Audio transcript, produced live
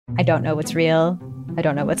I don't know what's real. I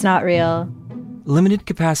don't know what's not real. Limited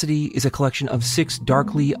Capacity is a collection of 6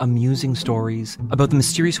 darkly amusing stories about the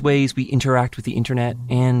mysterious ways we interact with the internet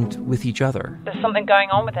and with each other. There's something going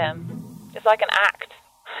on with him. It's like an act.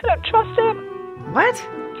 I don't trust him. What?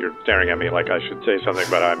 You're staring at me like I should say something,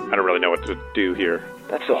 but I don't really know what to do here.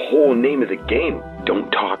 That's the whole name of the game. Don't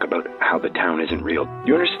talk about how the town isn't real.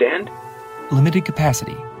 You understand? Limited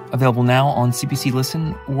Capacity, available now on CBC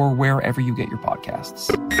Listen or wherever you get your podcasts.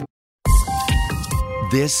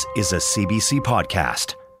 This is a CBC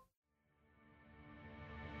podcast.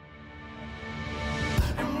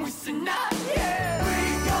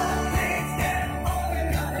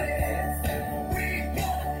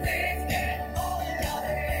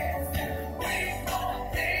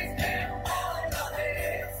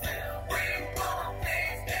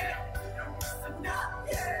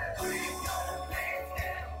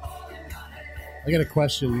 I got a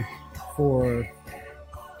question for,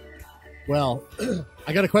 well,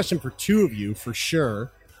 I got a question for two of you for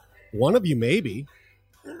sure. One of you maybe.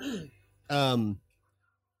 Do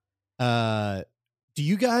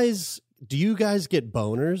you guys get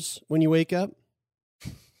boners when you wake up?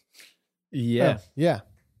 Yeah. Yeah.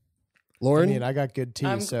 Lauren? I mean, I got good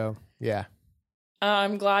tea, so yeah.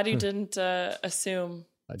 I'm glad you didn't assume.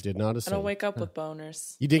 I did not assume. I don't wake up with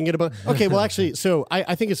boners. You didn't get a boner? Okay, well, actually, so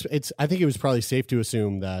I think I think it was probably safe to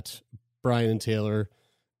assume that Brian and Taylor,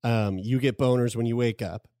 you get boners when you wake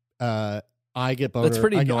up. I get boners. That's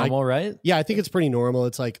pretty normal, right? Yeah, I think it's pretty normal.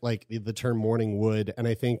 It's like the term morning wood, and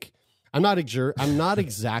I think I'm not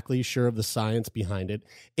exactly sure of the science behind it.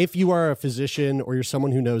 If you are a physician or you're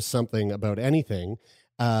someone who knows something about anything,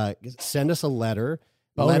 send us a letter.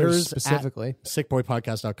 Letters specifically at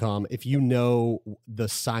sickboypodcast.com if you know the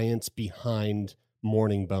science behind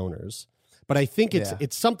morning boners. But I think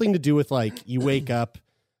it's something to do with like you wake up,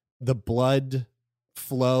 the blood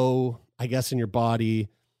flow, I guess, in your body.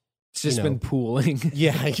 It's just been pooling.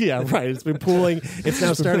 Yeah, right. It's been pooling. It's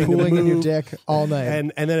now starting pooling to move. in your dick all night.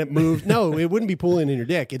 And then it moved. No, it wouldn't be pooling in your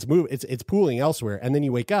dick. It's pooling elsewhere. And then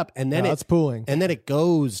you wake up and then it's pooling. And then it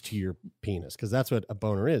goes to your penis because that's what a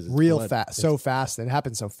boner is. It's real blood. fast. So fast. It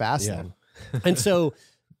happens so fast then. And so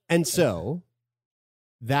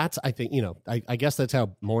that's, I think, I guess that's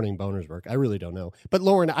how morning boners work. I really don't know. But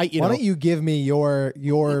Lauren, why don't you give me your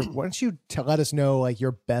why don't you let us know like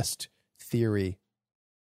your best theory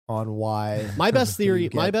on why my best theory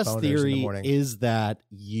is that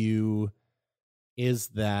you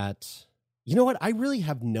know what? I really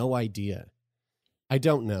have no idea. I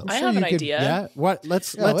don't know. I have an idea. Yeah. What?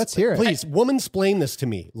 Let's hear it. Please, woman-splain this to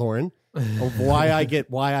me, Lauren. Of why I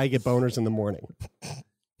get boners in the morning.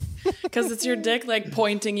 Because it's your dick like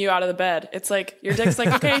pointing you out of the bed. It's like your dick's like,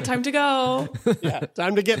 okay, time to go. Yeah,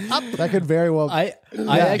 time to get up. That could very well. I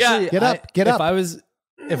actually get up.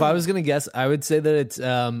 If I was gonna guess, I would say that it's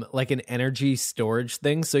like an energy storage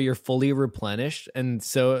thing. So you're fully replenished, and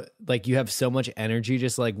so like you have so much energy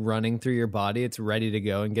just like running through your body, it's ready to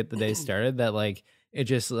go and get the day started. That like it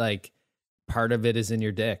just like part of it is in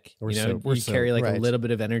your dick. You carry like a little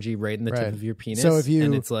bit of energy right in the tip of your penis. So if you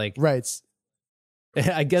and it's like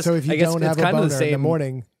I guess so. If you don't have a boner in the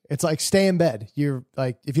morning, it's like stay in bed. You're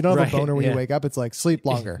like if you don't have a boner when you wake up, it's like sleep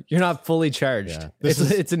longer. You're not fully charged. Yeah.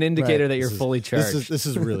 It's an indicator that you're fully charged. This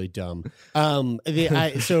is really dumb. I don't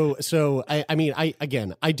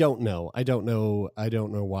know. I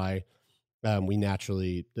don't know why we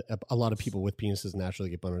naturally a lot of people with penises naturally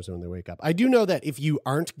get boners when they wake up. I do know that if you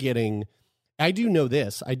aren't getting, I do know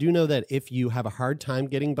that if you have a hard time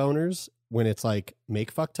getting boners when it's like make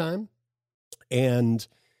fuck time, and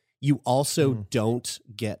you also don't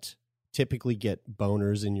typically get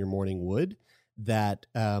boners in your morning wood, that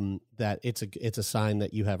it's a sign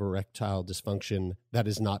that you have erectile dysfunction that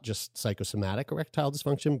is not just psychosomatic erectile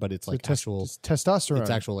dysfunction, but it's like actual testosterone. It's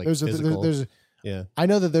actual like physical. Yeah, I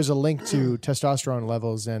know that there's a link to testosterone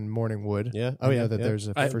levels and morning wood. Yeah, I know that there's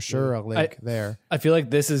for sure a link there. I feel like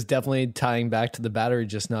this is definitely tying back to the battery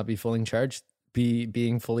just not being fully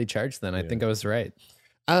charged. Then I think I was right.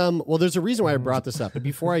 Well, there's a reason why I brought this up, but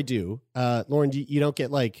before I do, Lauren, you don't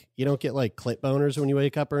get like clit boners when you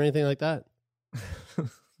wake up or anything like that?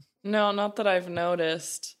 No, not that I've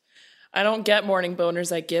noticed. I don't get morning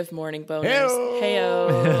boners. I give morning boners. Heyo.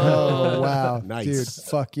 Oh, wow. Nice. Dude,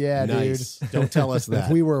 fuck yeah, nice. Dude. Don't tell us that.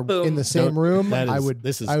 If we were in the same room, I would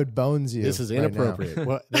bones you. This is inappropriate.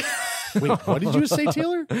 Right wait, what did you say,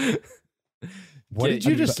 Taylor? What did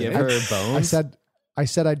you just give her bones? I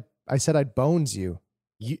said I'd bones you.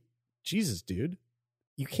 Jesus, dude.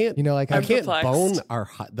 You can't. Like I can't bone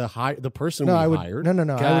the person we hired. No.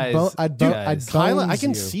 Guys, I'd Kyla, I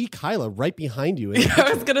can see Kyla right behind you.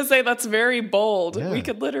 I was gonna say that's very bold. Yeah. We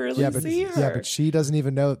could literally see her. Yeah, but she doesn't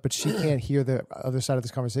even know. But she can't hear the other side of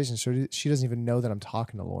this conversation, so she doesn't even know that I'm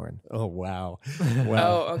talking to Lauren. Oh wow.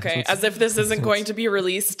 Oh, okay. As if this isn't going to be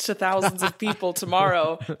released to thousands of people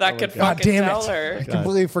tomorrow. That could fucking tell her. I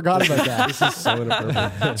completely forgot about that. This is so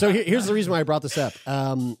inappropriate. So here's the reason why I brought this up.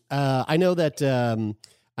 I know that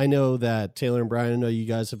Taylor and Brian, I know you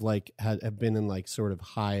guys have been in like sort of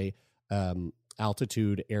high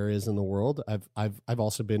altitude areas in the world. I've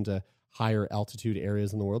also been to higher altitude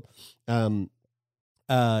areas in the world.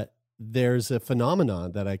 There's a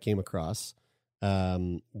phenomenon that I came across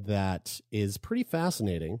that is pretty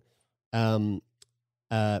fascinating.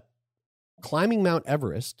 Climbing Mount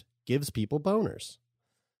Everest gives people boners.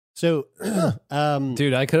 So,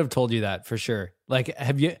 dude, I could have told you that for sure. Like,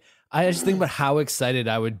 I just think about how excited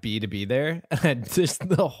I would be to be there. And just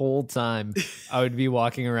the whole time I would be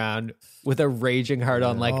walking around with a raging heart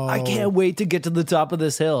on, like, I can't wait to get to the top of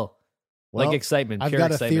this hill. Well, like excitement. I've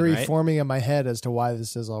got a theory forming in my head as to why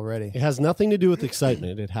this is already. It has nothing to do with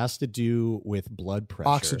excitement. It has to do with blood pressure.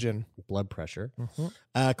 Oxygen. Blood pressure.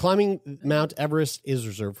 Mm-hmm. Climbing Mount Everest is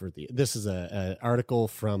reserved for this is an article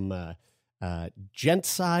from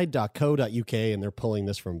gentside.co.uk, and they're pulling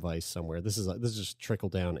this from Vice somewhere. This is just trickle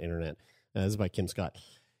down internet. This is by Kim Scott.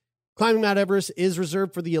 Climbing Mount Everest is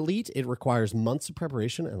reserved for the elite. It requires months of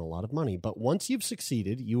preparation and a lot of money. But once you've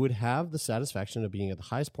succeeded, you would have the satisfaction of being at the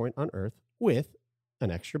highest point on Earth with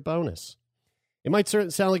an extra bonus. It might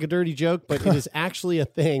sound like a dirty joke, but it is actually a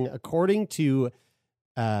thing. According to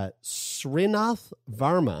Srinath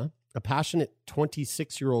Varma, a passionate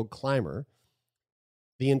 26-year-old climber,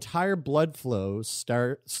 the entire blood flow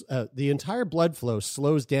slows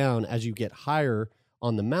down as you get higher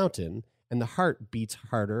on the mountain, and the heart beats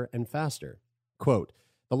harder and faster. Quote,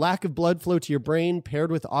 the lack of blood flow to your brain paired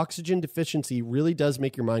with oxygen deficiency really does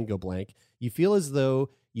make your mind go blank. You feel as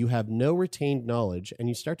though you have no retained knowledge, and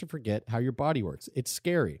you start to forget how your body works. It's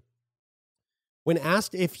scary. When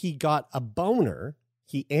asked if he got a boner,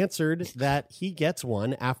 he answered that he gets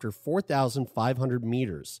one after 4,500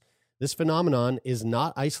 meters. This phenomenon is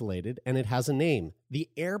not isolated, and it has a name, the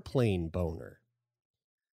airplane boner.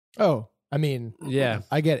 Oh, I mean, yeah,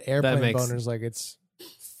 I get airplane boners like it's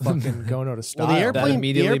fucking going out of style. Well, that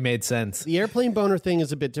immediately made sense. The airplane boner thing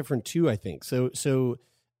is a bit different too, I think. So,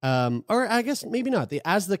 or I guess maybe not.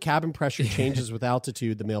 As the cabin pressure changes with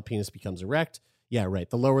altitude, the male penis becomes erect. Yeah, right.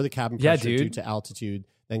 The lower the cabin pressure due to altitude,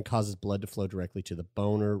 then causes blood to flow directly to the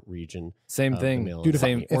boner region. Same thing, dude. If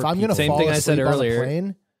I'm going to fall asleep on a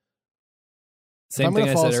plane, same thing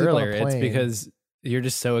I said earlier. It's because you're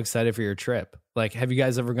just so excited for your trip. Like, have you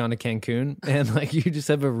guys ever gone to Cancun? And like, you just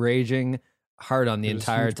have a raging heart on the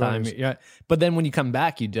entire time. Yeah, but then when you come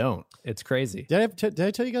back, you don't. It's crazy. Did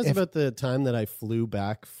I tell you guys about the time that I flew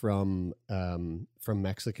back from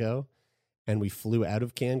Mexico, and we flew out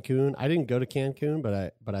of Cancun? I didn't go to Cancun,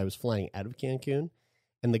 but I was flying out of Cancun,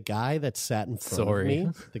 and the guy that sat in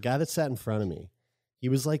front of me, he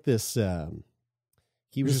was like this.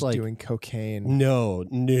 He was like doing cocaine. No.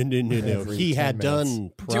 He had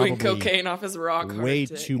done probably doing cocaine off his rock. Way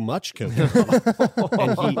too much cocaine.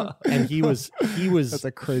 and he was That's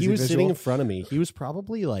a crazy he was visual. sitting in front of me. He was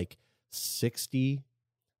probably like 60,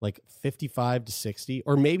 like 55 to 60,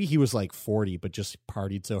 or maybe he was like 40, but just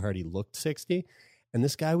partied so hard he looked 60. And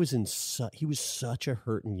this guy was he was such a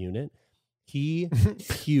hurting unit. He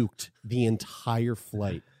puked the entire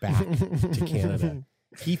flight back to Canada.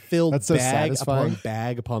 He filled bag upon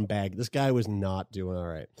bag upon bag. This guy was not doing all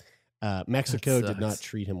right. Mexico did not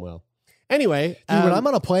treat him well. Anyway, dude, when I'm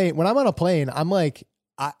on a plane, I'm like,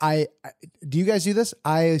 I do you guys do this?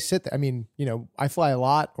 I sit there. I mean, I fly a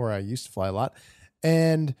lot, or I used to fly a lot,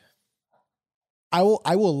 and I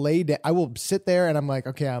will lay down. I will sit there, and I'm like,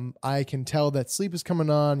 okay, I can tell that sleep is coming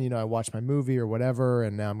on. I watch my movie or whatever,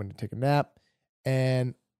 and now I'm going to take a nap,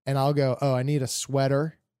 and I'll go, oh, I need a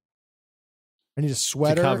sweater. I need a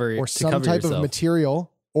sweater or some type of material,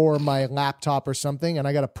 or my laptop or something, and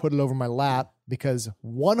I got to put it over my lap, because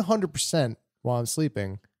 100% while I'm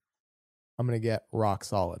sleeping, I'm going to get rock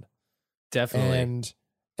solid. Definitely.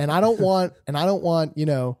 And I don't want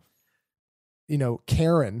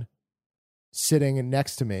Karen sitting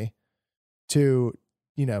next to me to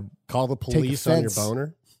call the police on your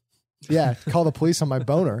boner. Yeah, call the police on my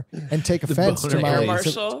boner and take offense to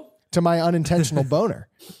my unintentional boner.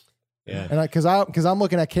 Yeah, and because I'm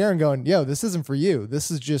looking at Karen going, yo, this isn't for you. This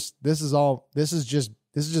is just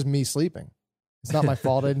me sleeping. It's not my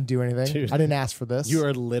fault. I didn't do anything. Dude, I didn't ask for this. You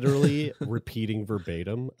are literally repeating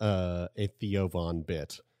verbatim a Theo Von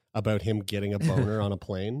bit about him getting a boner on a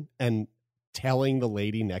plane and telling the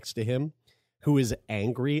lady next to him who is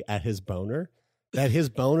angry at his boner that his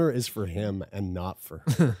boner is for him and not for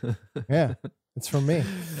her. Yeah, it's for me.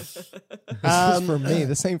 This is for me.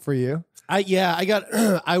 This ain't for you. I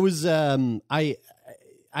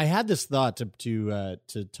had this thought to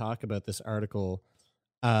talk about this article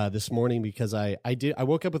this morning because I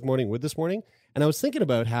woke up with Morning Wood this morning and I was thinking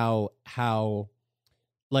about how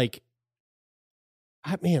like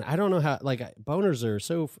I don't know how like boners are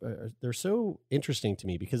so they're so interesting to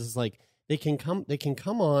me because it's like they can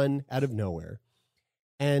come on out of nowhere,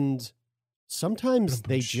 and sometimes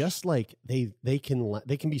they just like they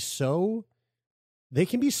can be so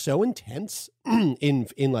intense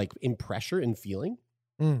in pressure and feeling.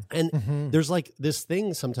 And there's like this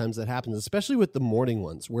thing sometimes that happens, especially with the morning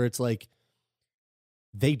ones, where it's like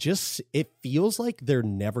it feels like they're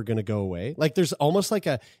never going to go away. Like there's almost like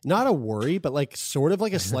not a worry, but like sort of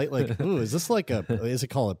like a slight like, ooh, is this like is it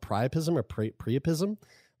called a priapism or priapism?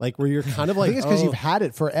 Like where you're kind of like, I think it's because you've had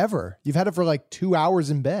it forever. You've had it for like 2 hours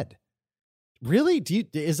in bed. Really?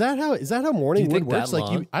 Is that how Morning Wood works?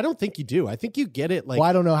 Like I don't think you do. I think you get it like. Well,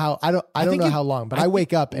 I don't know how. I don't know how long, but I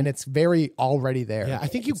wake up and it's very already there. Yeah, I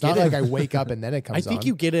think you it's get not it. like I wake up and then it comes on. I think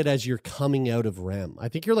you get it as you're coming out of REM. I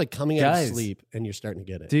think you're like coming out of sleep and you're starting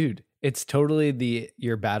to get it. Dude, it's totally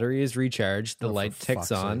your battery is recharged, the light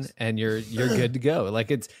ticks on, and you're good to go.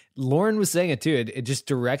 Like Lauren was saying it too. It just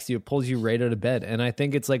directs you, it pulls you right out of bed. And I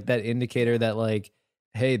think it's like that indicator that like,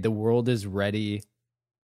 hey, the world is ready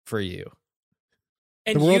for you.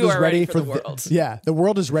 And the world you is are ready for the world. Yeah, the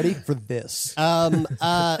world is ready for this.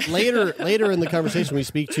 Later in the conversation, we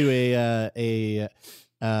speak to a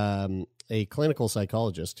clinical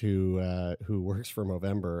psychologist who works for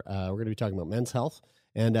Movember. We're going to be talking about men's health.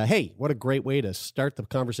 And hey, what a great way to start the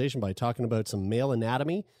conversation by talking about some male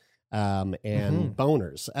anatomy and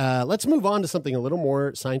boners. Let's move on to something a little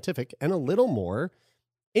more scientific and a little more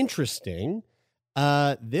interesting.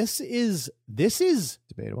 This is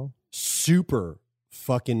Debatable. super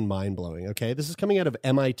fucking mind-blowing. Okay, this is coming out of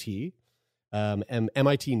MIT,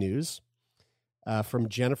 MIT News, from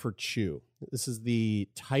Jennifer Chu. This is the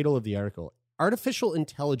title of the article. Artificial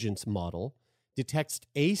intelligence model detects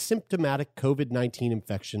asymptomatic COVID-19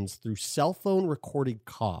 infections through cell phone recorded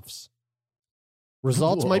coughs.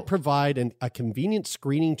 Results might provide a convenient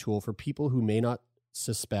screening tool for people who may not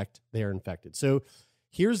suspect they are infected. So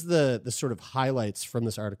here's the sort of highlights from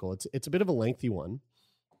this article. It's a bit of a lengthy one.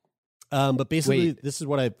 But basically, this is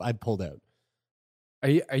what I pulled out.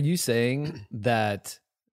 Are you saying that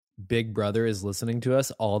Big Brother is listening to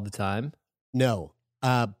us all the time? No,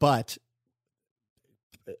 but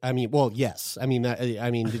I mean, well, yes. I mean,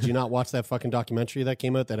 did you not watch that fucking documentary that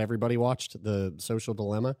came out that everybody watched, The Social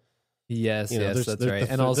Dilemma? Yes, that's right.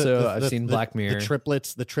 And also, I've seen Black Mirror.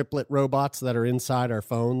 The triplet robots that are inside our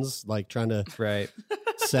phones, like trying to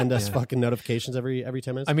send us fucking notifications every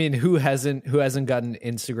 10 minutes. I mean, who hasn't gotten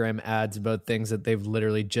Instagram ads about things that they've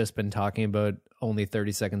literally just been talking about only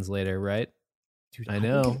 30 seconds later, right? Dude, I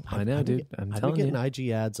know, dude. I'm telling you. I've been getting IG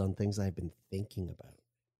ads on things I've been thinking about.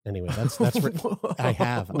 Anyway, that's for I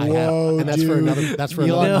have. Whoa, and that's dude. for another. That's for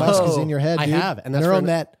Elon another. Musk is in your head. Dude. I have, and that's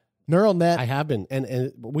neural net. I have been,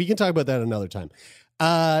 and we can talk about that another time.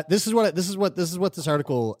 This is what this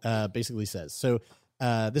article basically says. So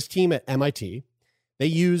this team at MIT, they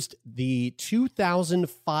used the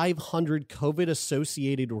 2,500 COVID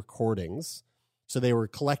associated recordings. So they were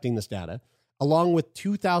collecting this data, along with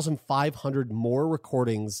 2,500 more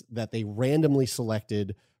recordings that they randomly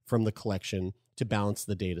selected from the collection to balance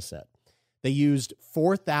the data set. They used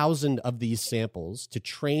 4,000 of these samples to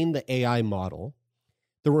train the AI model.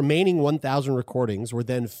 The remaining 1,000 recordings were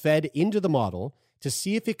then fed into the model to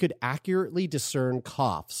see if it could accurately discern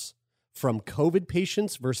coughs from COVID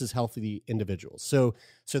patients versus healthy individuals. So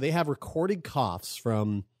they have recorded coughs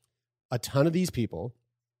from a ton of these people,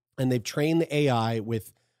 and they've trained the AI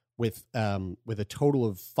with a total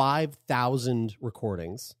of 5,000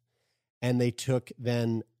 recordings, and they took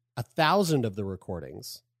then 1,000 of the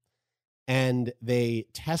recordings and they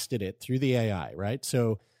tested it through the AI, right?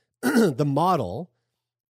 So the model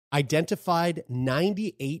identified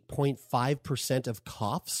 98.5% of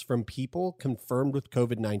coughs from people confirmed with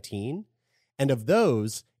COVID-19. And of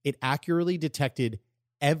those, it accurately detected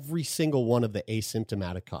every single one of the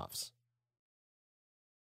asymptomatic coughs.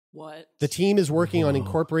 What? The team is working on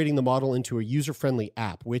incorporating the model into a user-friendly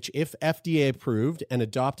app, which, if FDA approved and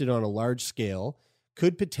adopted on a large scale,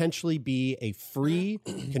 could potentially be a free,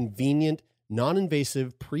 convenient,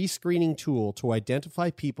 non-invasive pre-screening tool to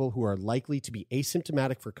identify people who are likely to be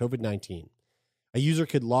asymptomatic for COVID-19. A user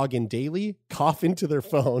could log in daily, cough into their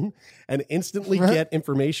phone, and instantly get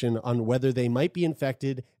information on whether they might be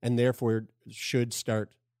infected and therefore should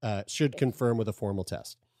confirm with a formal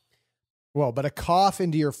test. Well, but a cough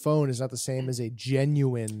into your phone is not the same as a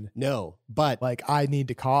genuine. No, but like I need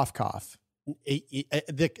to cough.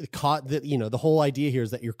 The whole idea here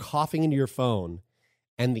is that you're coughing into your phone,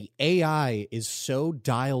 and the AI is so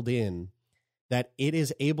dialed in that it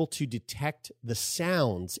is able to detect the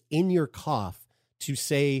sounds in your cough to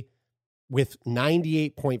say with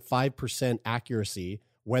 98.5% accuracy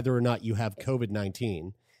whether or not you have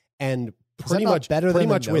COVID-19, and pretty much with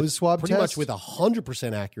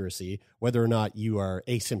 100% accuracy whether or not you are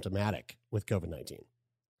asymptomatic with COVID-19.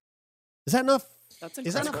 Is that enough?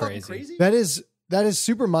 Is that not fucking crazy? That is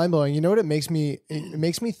super mind blowing. You know what it makes me? It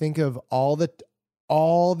makes me think of all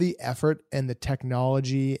the effort and the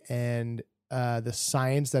technology and the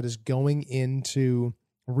science that is going into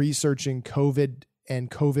researching COVID and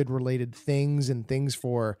COVID related things and things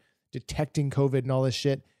for detecting COVID and all this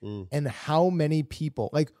shit. And how many people,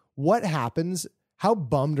 like, what happens? How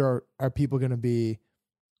bummed are people going to be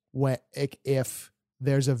if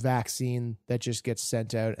there's a vaccine that just gets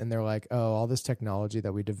sent out and they're like, oh, all this technology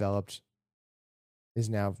that we developed is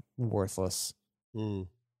now worthless. Do you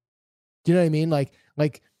know what I mean? Like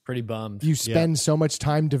pretty bummed. You spend so much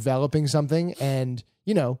time developing something and,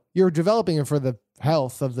 you know, you're developing it for the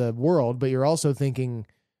health of the world, but you're also thinking,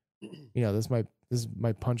 you know, this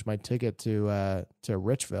might punch my ticket to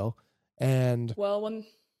Richville. And well, when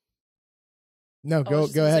no, go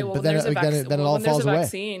ahead. But then it all falls away.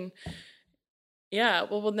 Vaccine, yeah,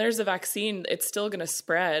 well, when there's a vaccine, it's still going to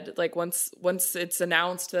spread. Like once it's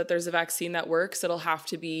announced that there's a vaccine that works, it'll have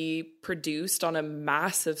to be produced on a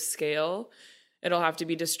massive scale. It'll have to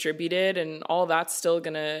be distributed, and all that's still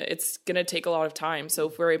it's gonna take a lot of time. So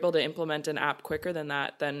if we're able to implement an app quicker than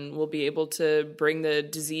that, then we'll be able to bring the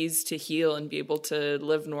disease to heal and be able to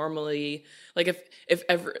live normally. Like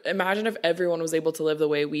imagine if everyone was able to live the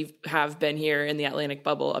way we have been here in the Atlantic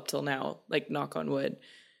bubble up till now, like knock on wood.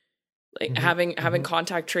 Like having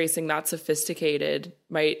contact tracing that sophisticated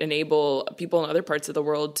might enable people in other parts of the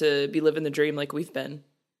world to be living the dream like we've been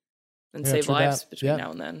and save lives between now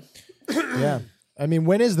and then. Yeah. I mean,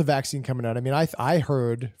 when is the vaccine coming out? I mean, I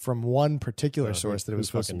heard from one particular source that it was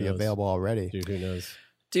supposed to be available already. Dude, who knows?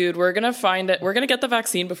 Dude, we're going to find it. We're going to get the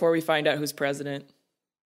vaccine before we find out who's president.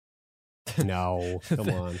 No, come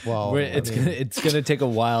on. Well, it's going to take a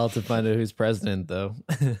while to find out who's president, though.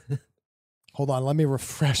 Hold on, let me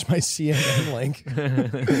refresh my CNN link.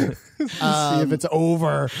 See if it's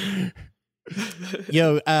over.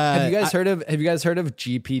 Yo, have you guys heard of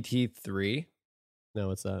GPT-3? No,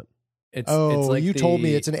 what's that? It's like you told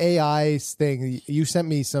me it's an AI thing. You sent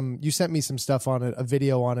me some stuff on it, a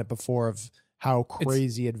video on it before of how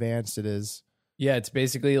crazy advanced it is. Yeah, it's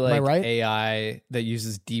basically like right? AI that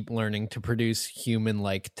uses deep learning to produce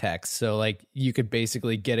human-like text. So like you could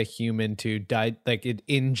basically get a human to like it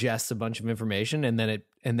ingests a bunch of information and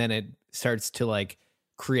then it starts to like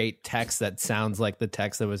create text that sounds like the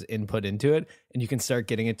text that was input into it, and you can start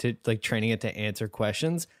getting it to like training it to answer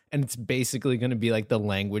questions, and it's basically going to be like the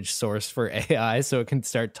language source for AI, so it can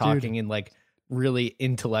start talking in like really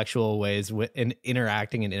intellectual ways and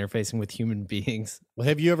interacting and interfacing with human beings. Well,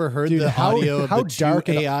 have you ever heard the audio of the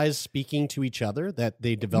two AIs speaking to each other that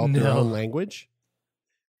they developed their own language?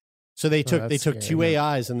 So they took two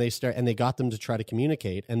AIs and they got them to try to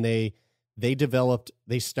communicate, and they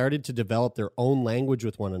started to develop their own language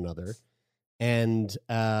with one another, and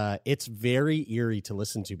it's very eerie to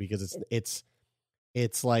listen to because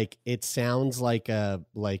it's like it sounds like a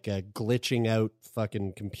glitching out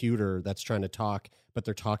fucking computer that's trying to talk, but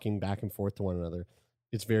they're talking back and forth to one another.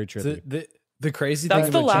 It's very trippy. The crazy that's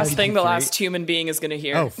thing the last thing the last human being is going to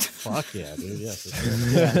hear. Oh fuck yeah, dude!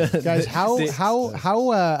 Yes, guys.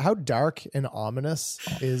 How dark and ominous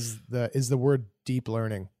is the word deep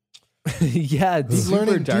learning? Yeah, deep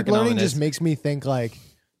learning just makes me think like,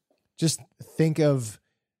 think of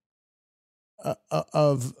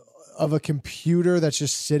a computer that's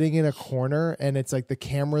just sitting in a corner and it's like the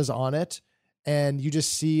camera's on it and you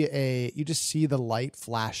just see the light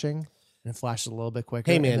flashing and it flashes a little bit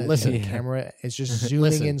quicker. Hey man, listen, the camera is just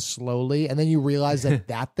zooming in slowly and then you realize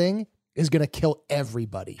that thing is going to kill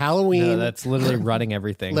everybody. Halloween. No, that's literally running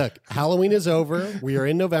everything. Look, Halloween is over. We are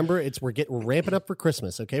in November. We're ramping up for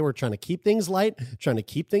Christmas. Okay, we're trying to keep things light, trying to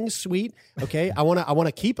keep things sweet. Okay, I want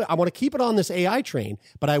to keep it on this AI train,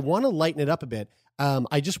 but I want to lighten it up a bit.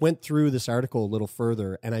 I just went through this article a little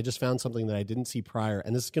further, and I just found something that I didn't see prior,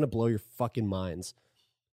 and this is going to blow your fucking minds.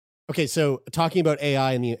 Okay, so talking about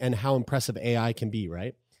AI and how impressive AI can be,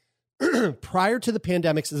 right? Prior to the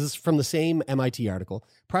pandemics, this is from the same MIT article.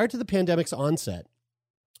 Prior to the pandemic's onset,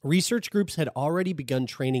 research groups had already begun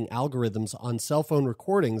training algorithms on cell phone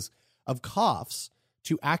recordings of coughs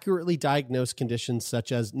to accurately diagnose conditions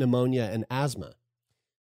such as pneumonia and asthma.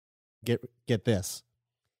 Get this.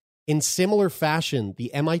 In similar fashion,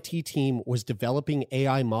 the MIT team was developing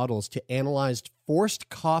AI models to analyze forced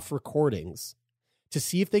cough recordings to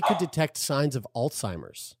see if they could detect signs of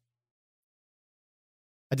Alzheimer's,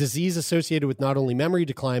 a disease associated with not only memory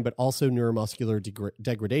decline, but also neuromuscular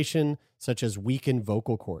degradation, such as weakened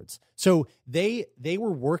vocal cords. So they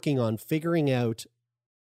were working on figuring out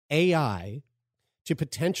AI to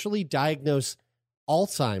potentially diagnose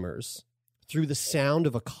Alzheimer's through the sound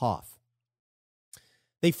of a cough.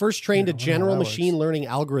 They first trained a general machine learning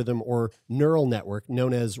algorithm or neural network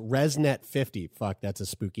known as ResNet50. Fuck, that's a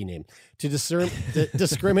spooky name. To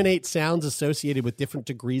discriminate sounds associated with different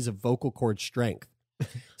degrees of vocal cord strength.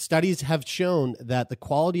 Studies have shown that the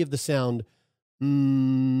quality of the sound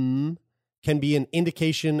can be an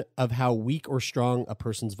indication of how weak or strong a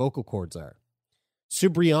person's vocal cords are.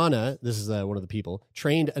 Subriana, this is one of the people,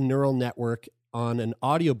 trained a neural network on an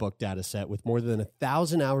audiobook data set with more than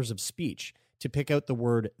 1,000 hours of speech to pick out the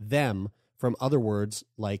word them from other words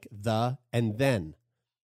like the and then.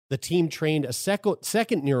 The team trained a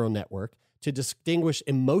second neural network to distinguish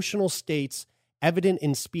emotional states evident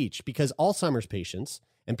in speech because Alzheimer's patients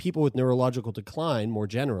and people with neurological decline more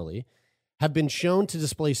generally have been shown to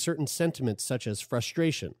display certain sentiments such as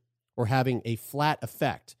frustration or having a flat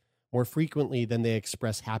affect more frequently than they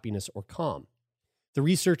express happiness or calm. The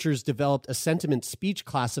researchers developed a sentiment speech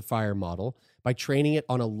classifier model by training it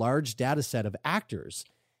on a large data set of actors,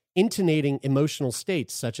 intonating emotional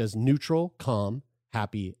states such as neutral, calm,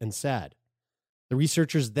 happy, and sad. The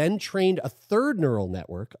researchers then trained a third neural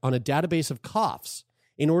network on a database of coughs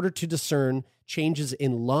in order to discern changes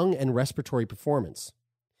in lung and respiratory performance.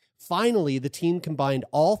 Finally, the team combined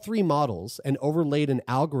all three models and overlaid an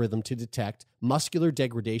algorithm to detect muscular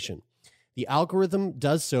degradation. The algorithm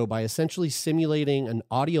does so by essentially simulating an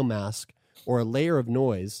audio mask or a layer of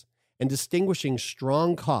noise and distinguishing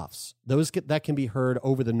strong coughs, those that can be heard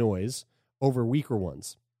over the noise, over weaker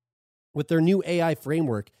ones. With their new AI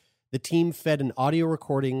framework, the team fed in audio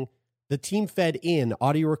recordings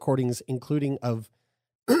including of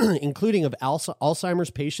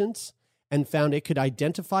Alzheimer's patients and found it could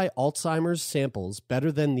identify Alzheimer's samples better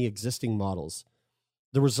than the existing models.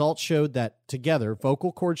 The results showed that together,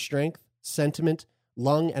 vocal cord strength, sentiment,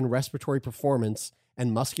 lung and respiratory performance,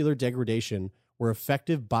 and muscular degradation were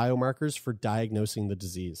effective biomarkers for diagnosing the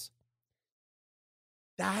disease.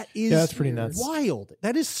 That's pretty nuts. Wild.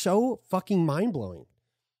 That is so fucking mind-blowing.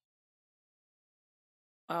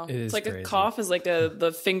 Wow. It is It's like crazy. a cough is like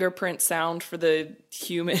the fingerprint sound for the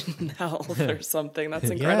human health or something. That's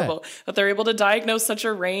incredible. That they're able to diagnose such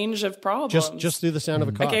a range of problems. Just through the sound of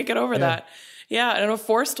a cough. I can't get over that. Yeah, and a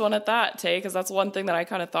forced one at that, Tay, because that's one thing that I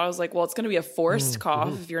kind of thought. I was like, well, it's going to be a forced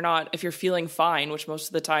cough if you're feeling fine, which most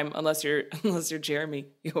of the time, unless you're Jeremy,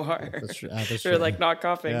 you are. That's true. That's You're true. like not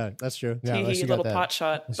coughing. Yeah, that's true. Yeah, unless you got little that. pot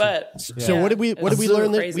shot. But So what did we it's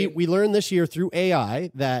learn? crazy. We learned this year through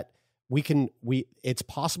AI that it's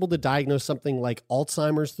possible to diagnose something like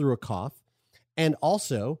Alzheimer's through a cough, and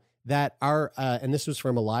also that our and this was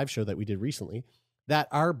from a live show that we did recently, that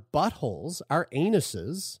our buttholes, our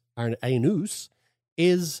anuses, our anus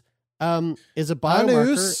is a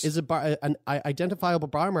biomarker, an identifiable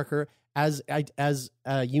biomarker as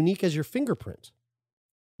unique as your fingerprint.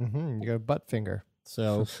 You got a butt finger.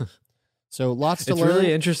 So lots to It's learn.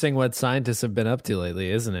 really interesting what scientists have been up to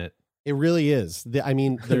lately, isn't it? It really is.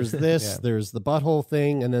 There's this, there's the butthole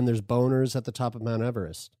thing, and then there's boners at the top of Mount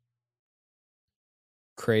Everest.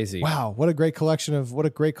 Crazy. Wow, what a great collection of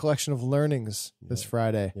learnings this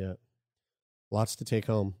Friday. Yeah. Lots to take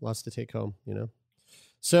home, you know?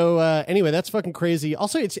 So anyway, that's fucking crazy.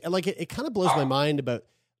 Also, it's like, it kind of blows my mind about,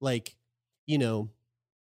 like, you know,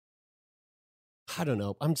 I don't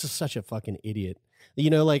know. I'm just such a fucking idiot. You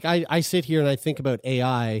know, like I sit here and I think about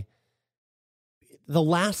AI. The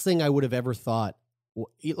last thing I would have ever thought,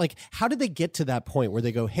 like, how did they get to that point where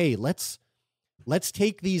they go, hey, let's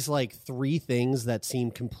take these like three things that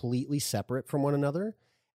seem completely separate from one another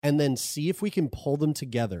and then see if we can pull them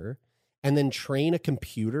together and then train a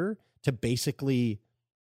computer to basically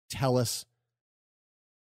tell us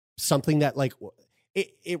something that, like,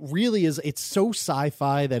 it really is. It's so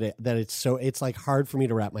sci-fi that it's like hard for me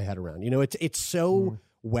to wrap my head around. You know, it's so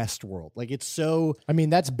Westworld. Like, it's so. I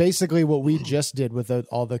mean, that's basically what we just did with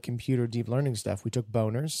all the computer deep learning stuff. We took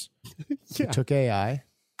boners, we took AI,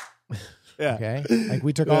 Okay, like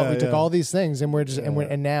we took all these things, and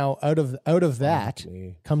and now out of that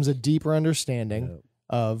comes a deeper understanding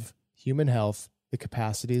of human health, the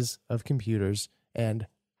capacities of computers, and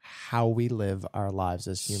how we live our lives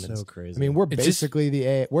as humans. So crazy. I mean, we're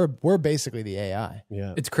basically we're basically the AI.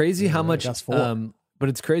 Yeah, it's crazy how much. But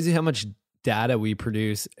it's crazy how much data we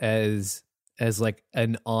produce as like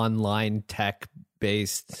an online tech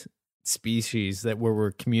based species that where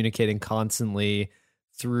we're communicating constantly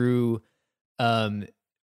through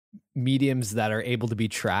mediums that are able to be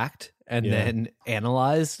tracked and then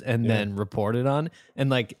analyzed and then reported on. And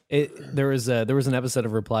like there was an episode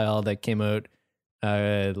of Reply All that came out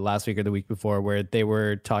last week or the week before where they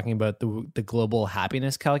were talking about the global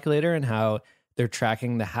happiness calculator and how they're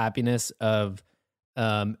tracking the happiness of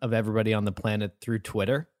everybody on the planet through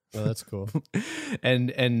Twitter. Oh, that's cool.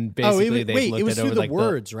 and basically it was through the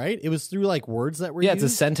words, right? It was through like words that were used? It's a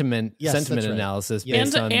sentiment right. analysis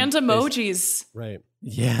based on emojis. Right.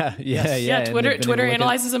 Yeah. Twitter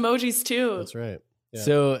analyzes emojis too. That's right. Yeah.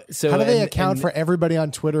 So how do they account for everybody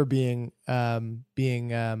on Twitter being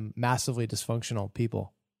massively dysfunctional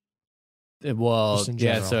people? Well,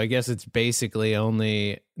 yeah. So I guess it's basically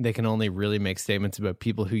they can only really make statements about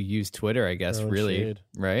people who use Twitter. I guess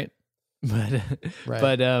right.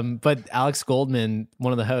 But Alex Goldman,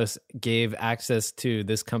 one of the hosts, gave access to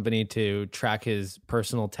this company to track his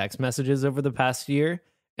personal text messages over the past year,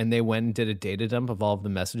 and they went and did a data dump of all of the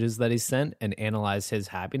messages that he sent and analyzed his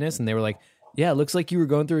happiness. And they were like, "Yeah, it looks like you were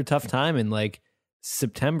going through a tough time in like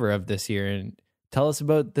September of this year, and tell us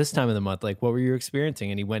about this time of the month. Like, what were you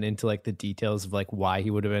experiencing?" And he went into like the details of like why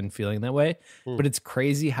he would have been feeling that way. But it's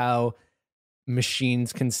crazy how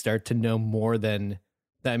machines can start to know more than.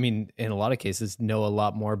 I mean, in a lot of cases, know a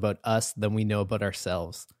lot more about us than we know about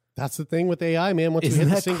ourselves. That's the thing with AI, man. Once we hit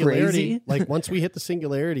the singularity, once we hit the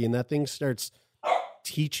singularity and that thing starts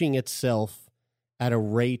teaching itself at a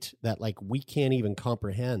rate that like we can't even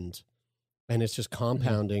comprehend, and it's just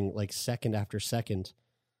compounding like second after second.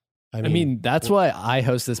 I mean, that's why I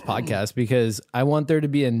host this podcast, because I want there to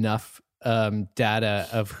be enough data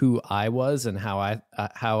of who I was and how I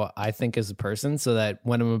think as a person, so that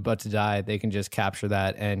when I'm about to die, they can just capture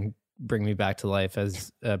that and bring me back to life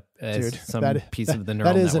as some piece of the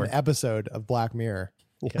neural network. That is network. An episode of Black Mirror.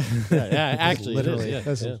 Yeah, actually, literally,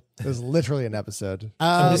 there's literally an episode.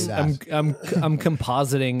 I'm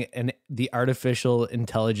compositing the artificial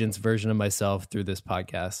intelligence version of myself through this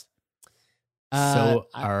podcast. So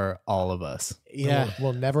are all of us. Yeah,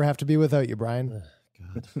 we'll never have to be without you, Brian.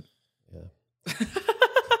 God.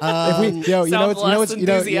 If we,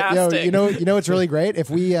 what's really great?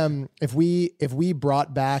 If we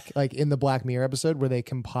brought back, like in the Black Mirror episode where they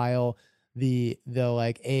compile the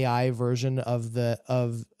like AI version of the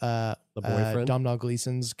boyfriend, Domhnall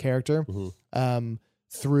Gleeson's character,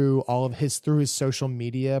 through his social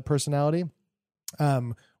media personality,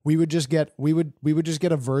 we would just get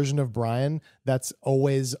a version of Brian that's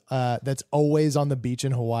always on the beach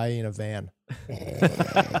in Hawaii in a van.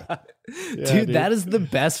 Dude, that is the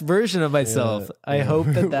best version of myself. I hope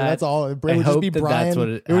that's all. It would just be Brian.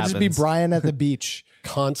 It would just be Brian at the beach,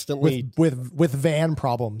 constantly with van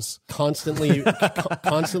problems, constantly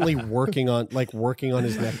working on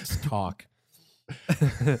his next talk.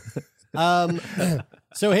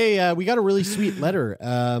 So hey, we got a really sweet letter.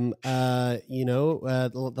 The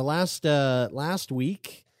last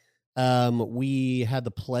week, we had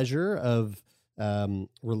the pleasure of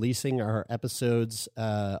releasing our episodes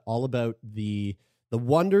all about the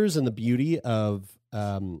wonders and the beauty of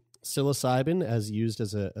psilocybin as used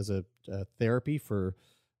as a therapy for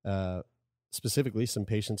specifically some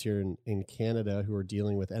patients here in Canada who are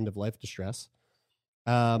dealing with end of life distress.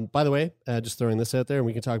 By the way, just throwing this out there, and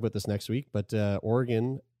we can talk about this next week, but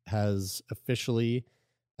Oregon has officially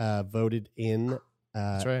voted in.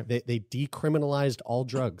 That's right. They decriminalized all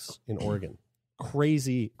drugs in Oregon.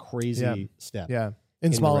 Crazy step. Yeah,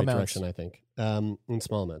 in small the right amounts. direction, I think. In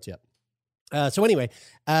small amounts, yeah. So anyway,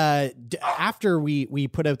 after we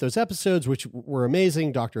put out those episodes, which were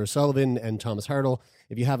amazing, Dr. O'Sullivan and Thomas Hartle,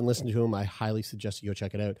 if you haven't listened to them, I highly suggest you go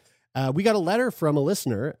check it out. We got a letter from a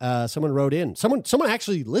listener. Someone wrote in. Someone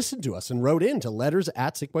actually listened to us and wrote in to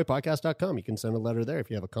letters@sickboypodcast.com. You can send a letter there if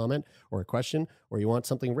you have a comment or a question or you want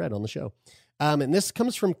something read on the show. And this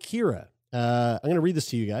comes from Kira. I'm going to read this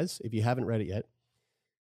to you guys if you haven't read it yet.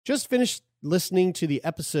 Just finished listening to the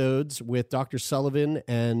episodes with Dr. Sullivan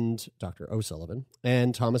and Dr. O'Sullivan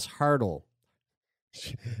and Thomas Hartle.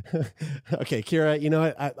 Okay, Kira, you know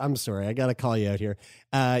what? I'm sorry. I got to call you out here.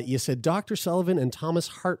 You said Dr. Sullivan and Thomas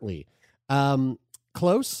Hartley.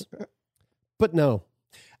 Close, but no.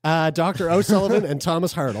 Dr. O'Sullivan and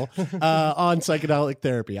Thomas Hartle on psychedelic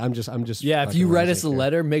therapy. I'm just. Yeah, if you fucking write rising us a here.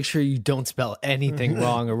 letter, make sure you don't spell anything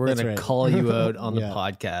wrong, or we're That's going right. to call you out on the Yeah.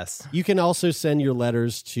 podcast. You can also send your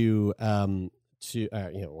letters to whatever.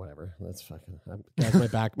 That's fucking guys,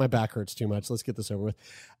 my back hurts too much. Let's get this over with.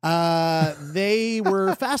 They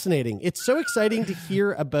were fascinating. It's so exciting to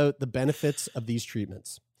hear about the benefits of these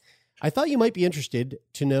treatments. I thought you might be interested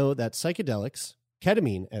to know that psychedelics,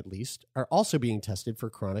 ketamine at least, are also being tested for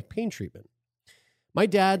chronic pain treatment. My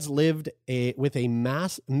dad's lived with a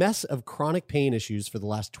mess of chronic pain issues for the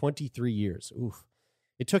last 23 years. Oof.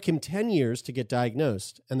 It took him 10 years to get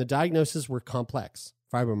diagnosed, and the diagnoses were complex.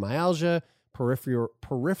 Fibromyalgia,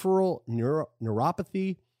 peripheral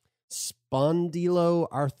neuropathy,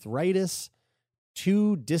 spondyloarthritis,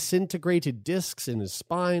 2 disintegrated discs in his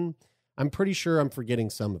spine. I'm pretty sure I'm forgetting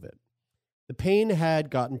some of it. The pain had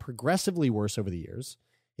gotten progressively worse over the years.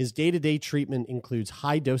 His day-to-day treatment includes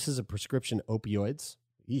high doses of prescription opioids.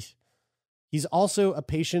 Eesh. He's also a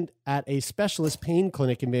patient at a specialist pain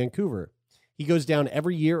clinic in Vancouver. He goes down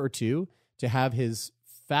every year or two to have his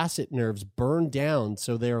facet nerves burned down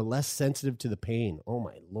so they are less sensitive to the pain. Oh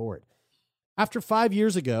my Lord. About 5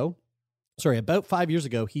 years ago,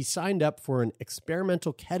 he signed up for an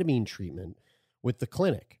experimental ketamine treatment with the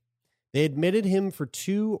clinic. They admitted him for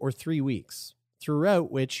 2 or 3 weeks,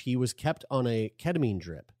 throughout which he was kept on a ketamine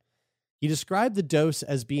drip. He described the dose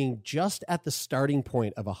as being just at the starting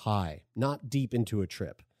point of a high, not deep into a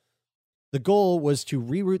trip. The goal was to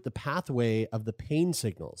reroute the pathway of the pain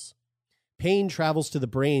signals. Pain travels to the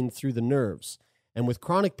brain through the nerves, and with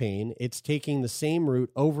chronic pain, it's taking the same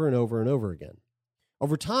route over and over and over again.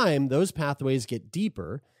 Over time, those pathways get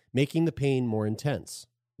deeper, making the pain more intense.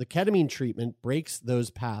 The ketamine treatment breaks those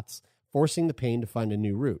paths, forcing the pain to find a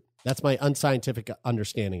new route. That's my unscientific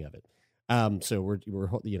understanding of it. So we're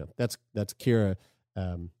that's Kira,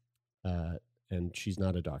 and she's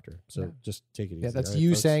not a doctor. So just take it easy. Yeah, that's all right,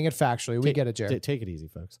 you folks? saying it factually. We get it, Jared. Take it easy,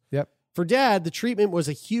 folks. Yep. For Dad, the treatment was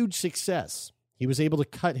a huge success. He was able to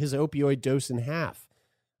cut his opioid dose in half.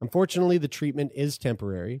 Unfortunately, the treatment is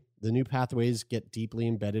temporary. The new pathways get deeply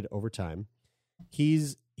embedded over time.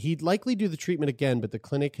 He'd likely do the treatment again, but the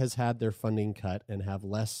clinic has had their funding cut and have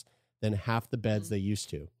less than half the beds they used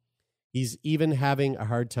to. He's even having a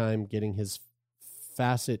hard time getting his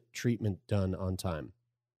facet treatment done on time.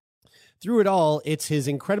 Through it all, it's his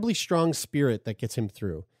incredibly strong spirit that gets him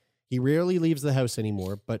through. He rarely leaves the house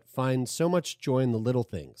anymore, but finds so much joy in the little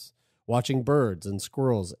things. Watching birds and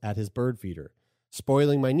squirrels at his bird feeder,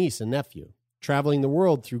 spoiling my niece and nephew, traveling the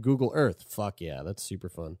world through Google Earth. Fuck yeah, that's super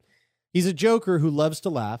fun. He's a joker who loves to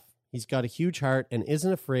laugh. He's got a huge heart and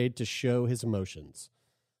isn't afraid to show his emotions.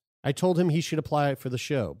 I told him he should apply for the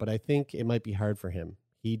show, but I think it might be hard for him.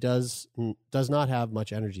 He does not have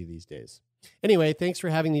much energy these days. Anyway, thanks for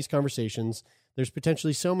having these conversations. There's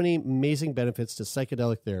potentially so many amazing benefits to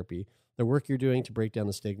psychedelic therapy. The work you're doing to break down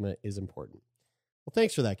the stigma is important. Well,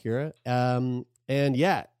 thanks for that, Kira. And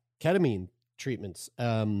yeah, ketamine treatments.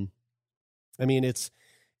 I mean, it's,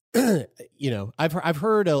 I've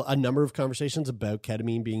heard a number of conversations about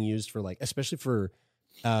ketamine being used for especially for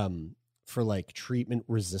treatment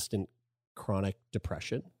resistant chronic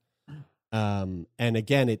depression. And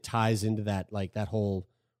again, it ties into that whole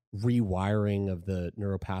rewiring of the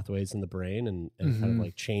neuropathways in the brain and kind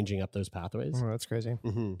of changing up those pathways. Oh, that's crazy.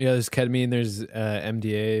 Mm-hmm. Yeah, there's ketamine. There's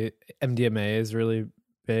MDMA is really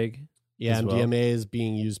big. Yeah, as MDMA well. is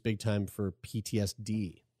being used big time for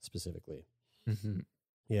PTSD specifically. Mm-hmm.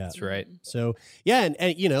 Yeah, That's right. So yeah, and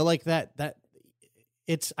that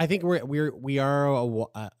it's. I think we are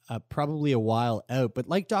probably a while out, but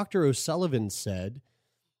like Dr. O'Sullivan said,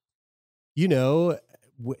 MDMA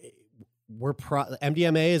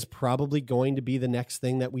is probably going to be the next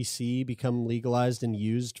thing that we see become legalized and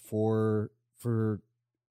used for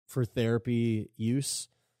therapy use.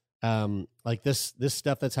 This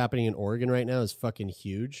stuff that's happening in Oregon right now is fucking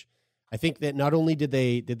huge. I think that not only did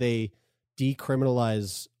they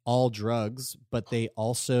decriminalize all drugs, but they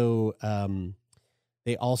also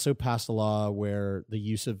passed a law where the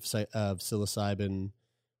use of psilocybin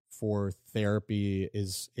for therapy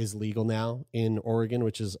is legal now in Oregon,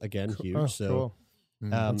 which is again huge. Oh, so,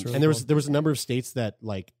 cool. and there was a number of states that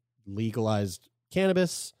legalized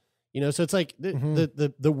cannabis. So it's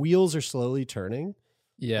the wheels are slowly turning.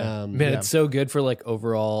 Yeah, man, it's so good for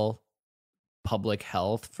overall public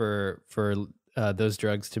health for those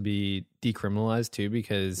drugs to be decriminalized too,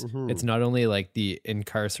 because Mm-hmm. it's not only like the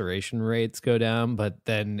incarceration rates go down, but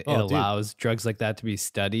then it allows drugs like that to be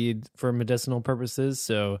studied for medicinal purposes.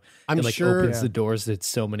 So I'm it like sure- opens the doors to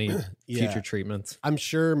so many Yeah. future treatments. I'm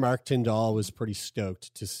sure Mark Tyndall was pretty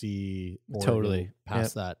stoked to see Oregon Totally.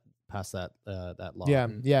 pass that that law.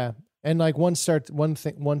 Yeah. And like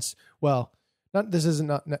this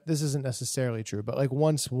isn't necessarily true, but like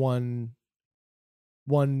once one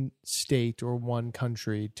state or one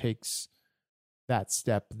country takes that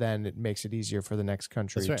step, then it makes it easier for the next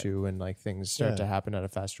country That's right. to, and like things start Yeah. to happen at a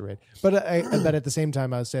faster rate. But but at the same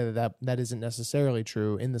time, I would say that isn't necessarily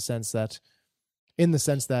true in the sense that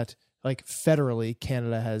like federally,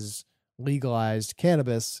 Canada has legalized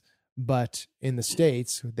cannabis, but in the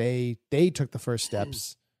States, they took the first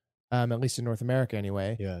steps, at least in North America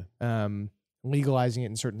anyway, Yeah. legalizing it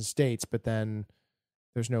in certain states, but then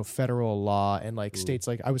there's no federal law. And like states,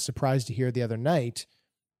 like I was surprised to hear the other night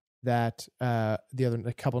that a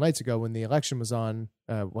couple nights ago when the election was on,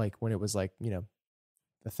 like when it was like,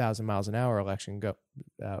 1,000 miles an hour election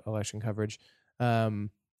coverage,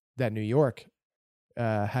 that New York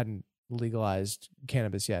hadn't legalized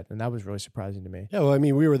cannabis yet, and that was really surprising to me. Yeah, well, I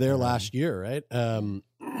mean, we were there last year, right? And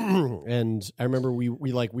I remember we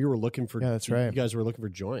were looking for. Yeah, that's right. You guys were looking for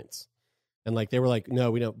joints, and like they were like,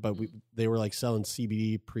 no, we don't. But they were like selling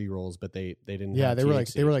CBD pre rolls, but they didn't. Yeah, have they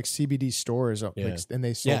THC. were like CBD stores, like, Yeah. and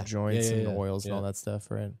they sold Yeah. joints Yeah, and yeah, oils and yeah. all that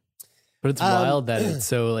stuff, right? But it's wild that it's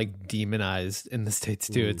so like demonized in the States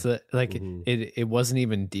too. It's like it wasn't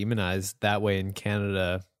even demonized that way in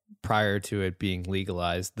Canada prior to it being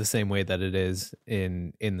legalized, the same way that it is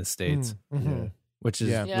in the States, which is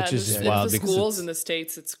just wild. The because schools it's- in the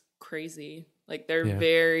States, it's crazy. Like they're Yeah.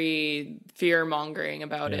 very fear mongering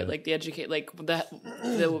about it. Like the education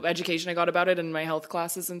I got about it in my health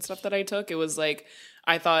classes and stuff that I took, it was like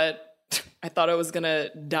I thought I was gonna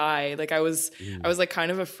die. Like I was like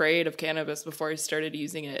kind of afraid of cannabis before I stared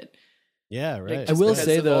using it. Yeah, right. Like, I will because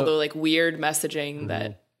say of all though, the like weird messaging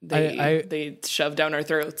that they shove down our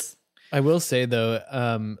throats. I will say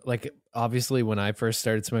though, like obviously when I first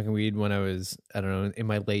started smoking weed when I was, I don't know, in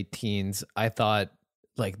my late teens, I thought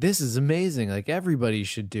like, this is amazing. Like everybody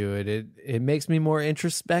should do it. It makes me more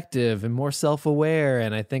introspective and more self-aware.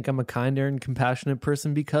 And I think I'm a kinder and compassionate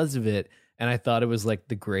person because of it. And I thought it was like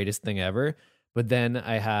the greatest thing ever. But then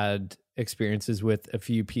I had experiences with a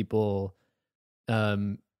few people,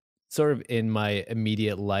 sort of in my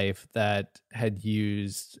immediate life that had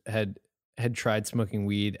tried smoking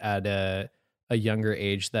weed at a younger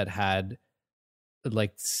age that had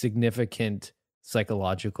like significant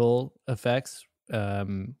psychological effects,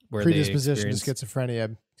 where Predisposition they to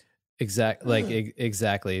schizophrenia.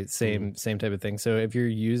 Exactly same type of thing. So if you're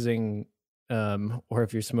using or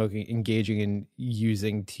if you're engaging in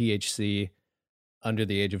using THC under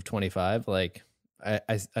the age of 25, like I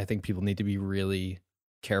think people need to be really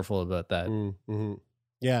careful about that.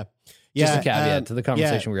 Yeah. Just a caveat to the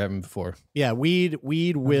conversation we were having before. Yeah, weed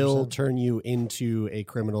will 100%. turn you into a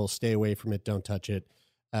criminal. Stay away from it. Don't touch it.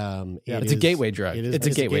 It's a gateway drug. It's a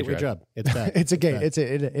gateway drug. It's bad. It's a gate. It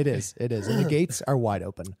is. And the gates are wide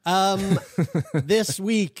open. This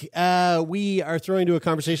week, we are throwing to a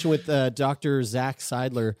conversation with Dr. Zach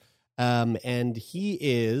Seidler, and he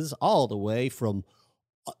is all the way from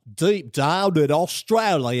deep down in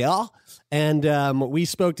Australia. And we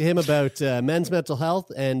spoke to him about men's mental health,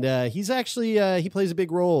 and he's actually he plays a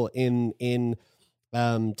big role in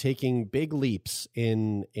taking big leaps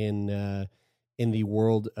in the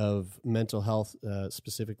world of mental health,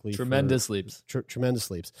 specifically Tremendous leaps. Tremendous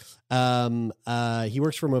leaps. He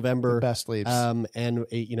works for Movember. The best leaps. And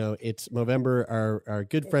it's Movember are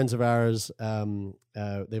good friends of ours.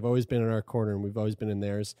 They've always been in our corner, and we've always been in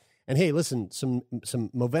theirs. And hey, listen, some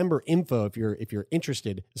Movember info if you're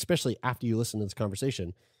interested, especially after you listen to this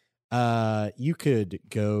conversation. You could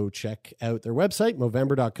go check out their website,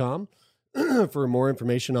 Movember.com, for more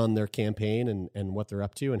information on their campaign and what they're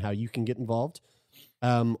up to and how you can get involved.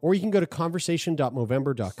 Or you can go to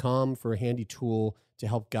conversation.movember.com for a handy tool to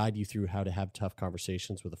help guide you through how to have tough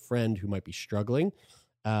conversations with a friend who might be struggling.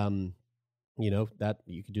 That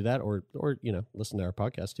you could do that, or listen to our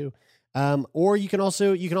podcast too. Or you can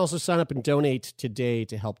also sign up and donate today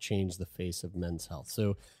to help change the face of men's health.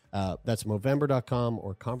 So that's Movember.com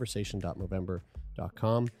or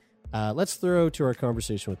conversation.movember.com. Let's throw to our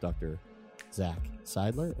conversation with Dr. Zach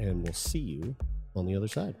Seidler, and we'll see you on the other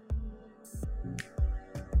side.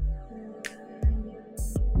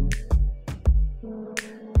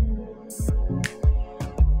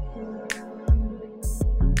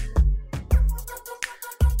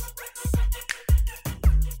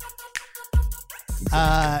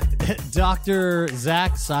 Dr.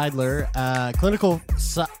 Zach Seidler, clinical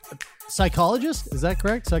psychologist. Is that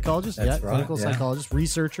correct? Psychologist? That's yeah, right, clinical yeah. psychologist,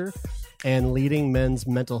 researcher, and leading men's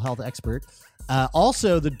mental health expert.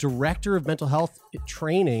 Also, the director of mental health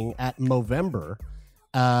training at Movember.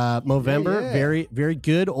 Movember, Yeah. very, very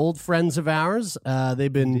good old friends of ours.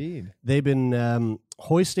 They've been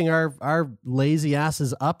hoisting our lazy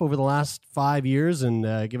asses up over the last 5 years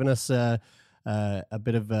and giving us a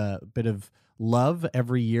bit of love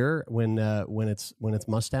every year when it's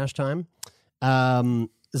mustache time.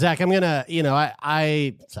 Zach, I'm gonna,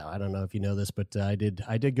 so I don't know if you know this, but I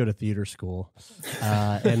did go to theater school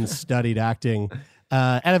and studied acting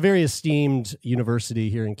at a very esteemed university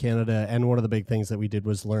here in Canada. And one of the big things that we did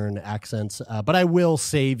was learn accents. But I will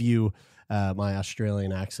save you my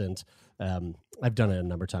Australian accent. I've done it a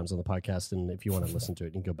number of times on the podcast, and if you want to listen to it,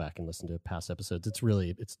 you can go back and listen to past episodes.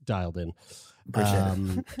 It's dialed in.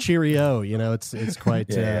 Cheerio, it's quite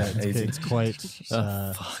it's quite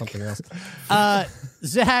something else.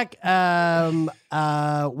 Zach,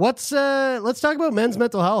 let's talk about men's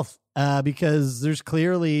mental health because there's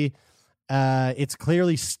clearly it's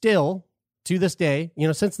clearly still to this day,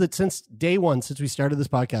 since day one, since we started this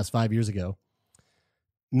podcast 5 years ago,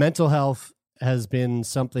 mental health has been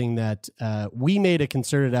something that we made a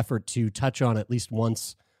concerted effort to touch on at least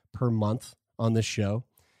once per month on this show.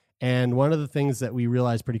 And one of the things that we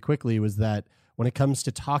realized pretty quickly was that when it comes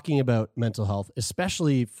to talking about mental health,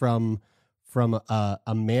 especially from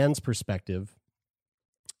a man's perspective,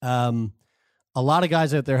 a lot of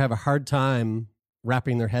guys out there have a hard time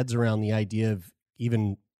wrapping their heads around the idea of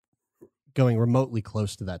even going remotely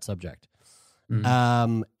close to that subject.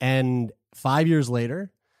 And 5 years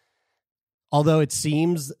later, although it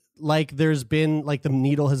seems like there's been, like the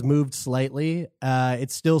needle has moved slightly,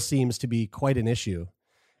 it still seems to be quite an issue.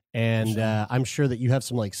 And I'm sure that you have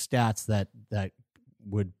some stats that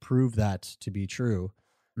would prove that to be true.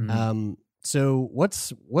 So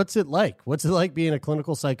what's it like? What's it like being a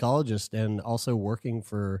clinical psychologist and also working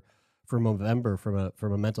for Movember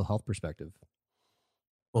from a mental health perspective?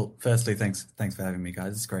 Well, firstly, thanks for having me,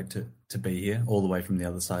 guys. It's great to be here, all the way from the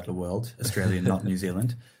other side of the world, Australia, not New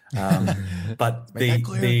Zealand. But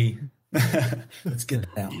the let's get it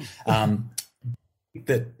out.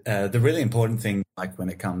 The really important thing, when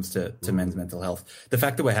it comes to men's mental health, the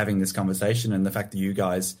fact that we're having this conversation and the fact that you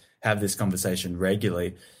guys have this conversation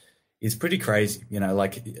regularly is pretty crazy.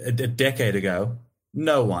 A decade ago,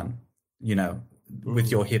 no one,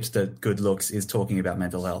 with your hipster good looks is talking about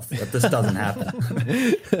mental health. This doesn't happen.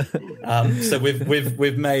 So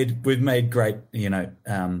we've made great,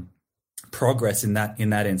 progress in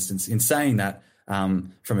that instance. In saying that,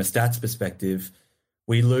 from a stats perspective,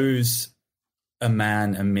 we lose a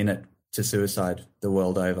man a minute to suicide the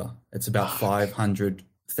world over. It's about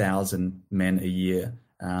 500,000 men a year.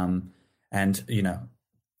 And,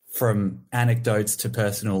 from anecdotes to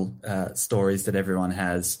personal stories that everyone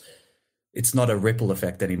has, it's not a ripple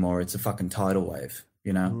effect anymore. It's a fucking tidal wave,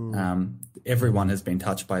 everyone has been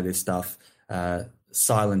touched by this stuff.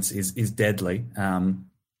 Silence is deadly.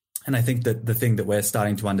 And I think that the thing that we're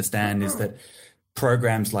starting to understand is that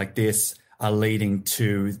programs like this are leading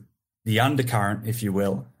to the undercurrent, if you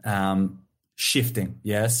will, shifting.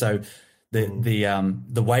 Yeah. So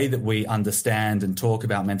the way that we understand and talk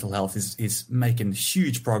about mental health is making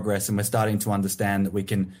huge progress, and we're starting to understand that we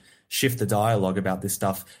can shift the dialogue about this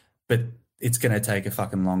stuff, but it's going to take a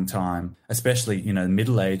fucking long time, especially,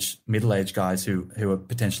 middle-aged guys who are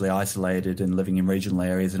potentially isolated and living in regional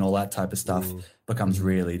areas and all that type of stuff becomes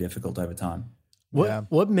really difficult over time.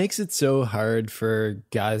 What makes it so hard for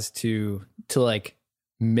guys to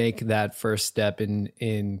make that first step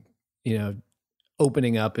in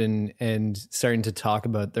opening up and starting to talk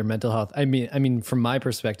about their mental health? I mean, from my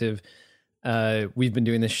perspective, we've been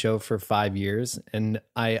doing this show for 5 years, and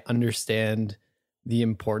I understand the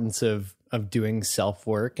importance of doing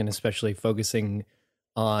self-work, and especially focusing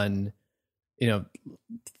on,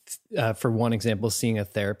 for one example, seeing a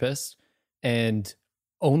therapist. And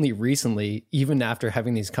only recently, even after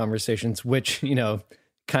having these conversations, which,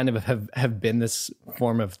 kind of have been this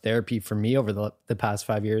form of therapy for me over the past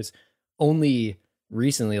 5 years, only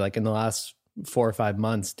recently, in the last 4 or 5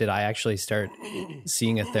 months, did I actually start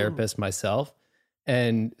seeing a therapist myself.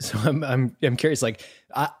 And so I'm curious,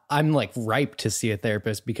 I'm ripe to see a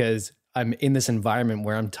therapist because I'm in this environment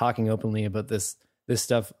where I'm talking openly about this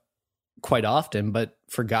stuff quite often. But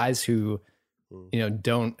for guys who,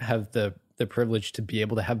 don't have the privilege to be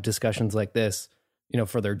able to have discussions like this,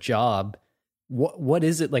 for their job, what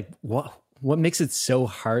is it like? What makes it so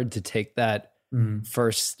hard to take that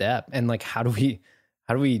first step? And how do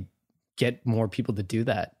we get more people to do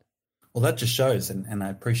that? Well, that just shows, and I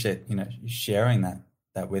appreciate, you sharing that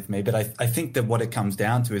with me. But I think that what it comes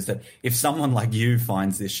down to is that if someone like you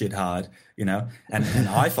finds this shit hard, and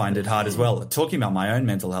I find it hard as well, talking about my own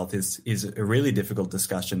mental health is a really difficult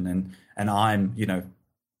discussion, and I'm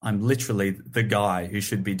literally the guy who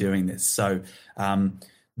should be doing this. So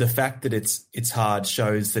the fact that it's hard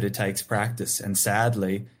shows that it takes practice, and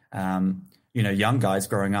sadly, young guys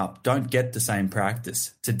growing up don't get the same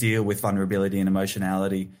practice to deal with vulnerability and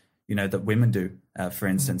emotionality, that women do, for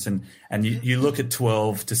instance. And you look at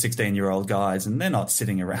 12 to 16-year-old guys, and they're not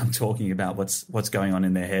sitting around talking about what's going on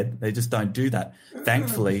in their head. They just don't do that.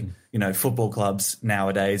 Thankfully, football clubs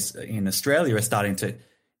nowadays in Australia are starting to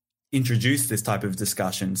introduce this type of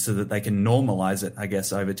discussion so that they can normalize it, I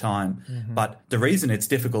guess, over time. Mm-hmm. But the reason it's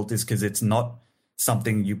difficult is because it's not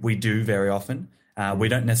something we do very often. We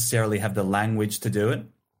don't necessarily have the language to do it.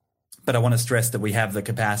 But I want to stress that we have the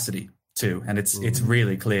capacity to, and it's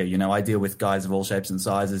really clear. I deal with guys of all shapes and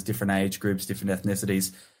sizes, different age groups, different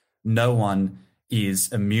ethnicities. No one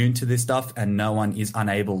is immune to this stuff, and no one is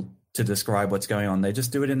unable to describe what's going on. They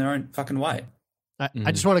just do it in their own fucking way.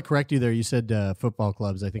 I just want to correct you there. You said football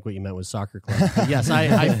clubs. I think what you meant was soccer clubs. But yes,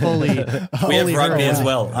 I fully. We have rugby as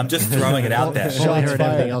well. I'm just throwing it out there. Fully heard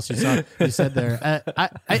everything else you said there.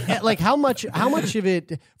 I like how much of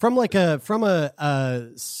it from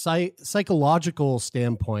a psychological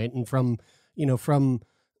standpoint, and from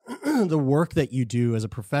the work that you do as a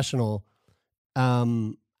professional.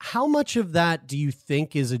 How much of that do you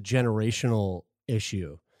think is a generational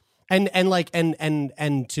issue? And to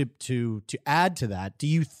add to that, do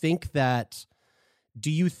you think that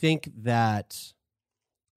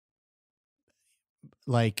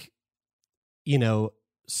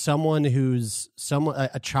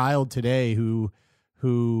a child today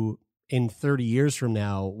who in 30 years from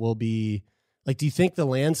now will be like, do you think the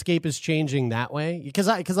landscape is changing that way? Because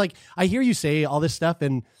I hear you say all this stuff,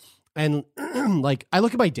 and like I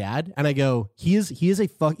look at my dad and I go, he's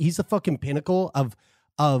the fucking pinnacle of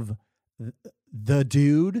the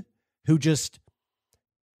dude who just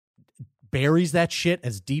buries that shit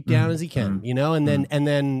as deep down as he can, and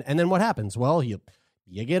then what happens? Well, you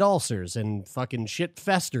get ulcers and fucking shit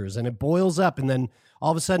festers and it boils up, and then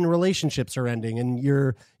all of a sudden relationships are ending and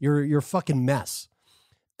you're a fucking mess.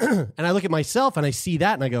 And I look at myself and I see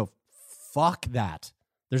that and I go, fuck that.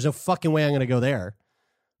 There's no fucking way I'm going to go there.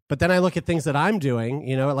 But then I look at things that I'm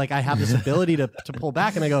doing, like I have this ability to pull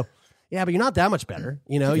back, and I go, yeah, but you're not that much better.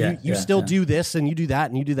 You still do this and you do that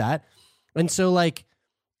and you do that. And so like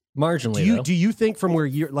marginally, do you think from where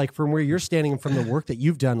you're standing and from the work that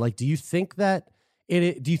you've done, like, do you think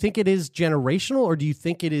it is generational, or do you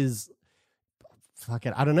think it is, fuck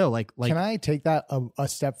it, I don't know. Like, can I take that a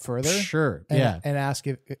step further? Sure. And ask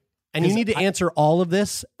if, and you need to answer all of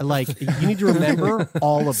this. Like, you need to remember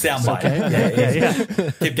all of this. Okay?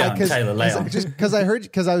 Yeah. Keep going, Taylor. Lay on. Just because I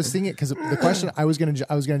was thinking, because the question I was gonna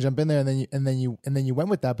jump in there, and then you went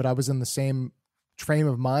with that, but I was in the same frame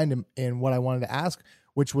of mind in what I wanted to ask,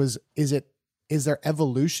 which was, is there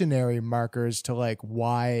evolutionary markers to like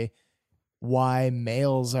why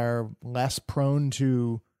males are less prone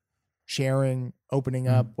to sharing, opening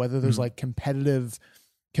up, whether there's like competitive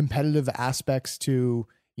aspects to,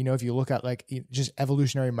 if you look at like just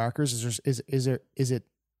evolutionary markers, is it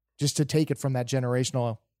just to take it from that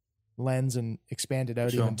generational lens and expand it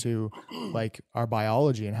out even to like our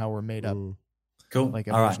biology and how we're made up. Cool. Like,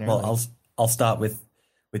 all right. Well, I'll start with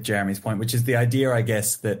Jeremy's point, which is the idea, I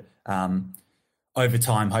guess, that over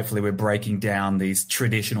time, hopefully we're breaking down these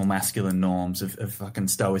traditional masculine norms of fucking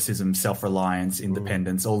stoicism, self-reliance,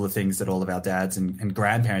 independence, all the things that all of our dads and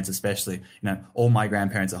grandparents, especially, all my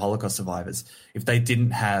grandparents are Holocaust survivors. If they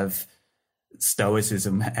didn't have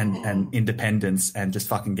stoicism and independence and just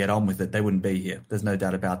fucking get on with it, they wouldn't be here. There's no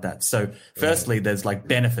doubt about that. So firstly, there's like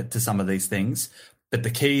benefit to some of these things. But the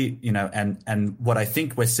key, and what I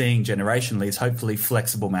think we're seeing generationally is hopefully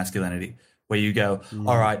flexible masculinity, where you go,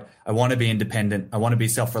 all right, I want to be independent. I want to be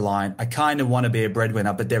self-reliant. I kind of want to be a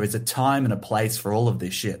breadwinner, but there is a time and a place for all of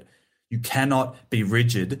this shit. You cannot be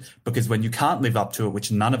rigid, because when you can't live up to it,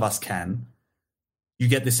 which none of us can, you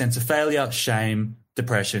get this sense of failure, shame,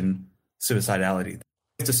 depression, suicidality.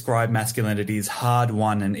 Describe masculinity as hard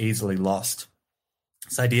won and easily lost.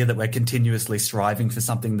 This idea that we're continuously striving for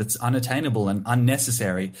something that's unattainable and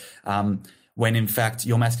unnecessary, when in fact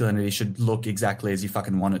your masculinity should look exactly as you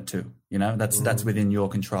fucking want it to. That's within your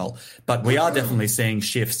control. But we are definitely seeing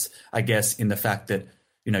shifts, I guess, in the fact that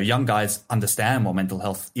young guys understand what mental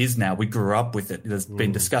health is now. We grew up with it. There's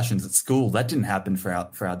been discussions at school that didn't happen for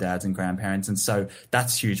our dads and grandparents, and so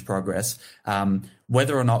that's huge progress.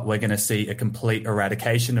 Whether or not we're going to see a complete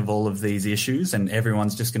eradication of all of these issues and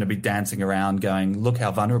everyone's just going to be dancing around going, "Look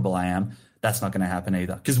how vulnerable I am," that's not going to happen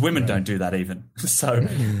either, because women don't do that even. So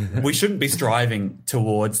we shouldn't be striving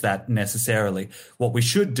towards that necessarily. What we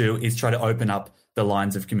should do is try to open up the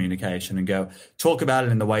lines of communication and go talk about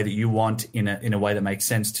it in the way that you want, in a way that makes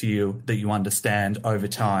sense to you, that you understand over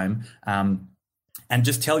time, and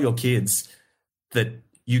just tell your kids that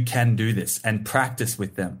you can do this and practice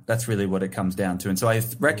with them. That's really what it comes down to. And so I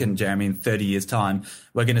reckon, Jeremy, in 30 years' time,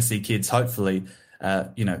 we're going to see kids hopefully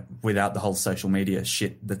without the whole social media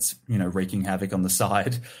shit that's, wreaking havoc on the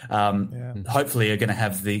side, hopefully are going to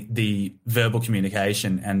have the verbal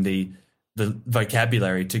communication and the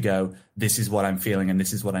vocabulary to go, this is what I'm feeling and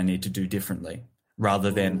this is what I need to do differently,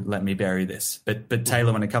 rather than let me bury this. But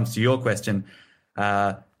Taylor, when it comes to your question,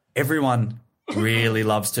 everyone really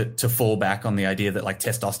loves to fall back on the idea that like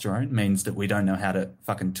testosterone means that we don't know how to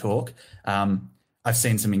fucking talk. I've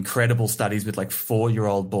seen some incredible studies with like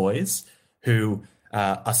 4-year-old boys who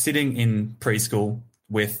are sitting in preschool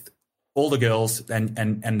with all the girls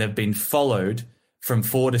and they've been followed from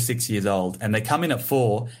 4 to 6 years old, and they come in at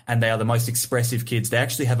 4 and they are the most expressive kids. They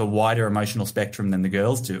actually have a wider emotional spectrum than the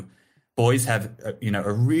girls do. Boys have,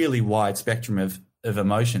 a really wide spectrum of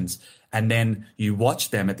emotions. And then you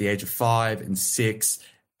watch them at the age of 5 and 6,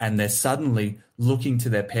 and they're suddenly looking to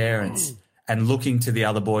their parents and looking to the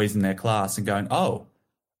other boys in their class and going, oh,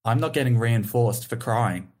 I'm not getting reinforced for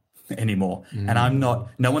crying anymore. And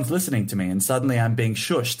no one's listening to me. And suddenly I'm being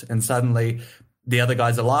shushed, and suddenly the other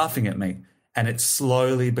guys are laughing at me. And it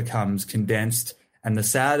slowly becomes condensed. And the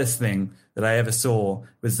saddest thing that I ever saw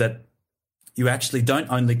was that you actually don't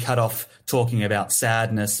only cut off talking about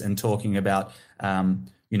sadness and talking about,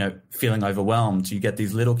 feeling overwhelmed. You get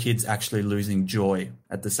these little kids actually losing joy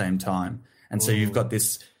at the same time. And so you've got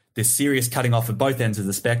this serious cutting off at both ends of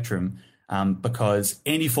the spectrum, because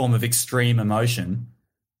any form of extreme emotion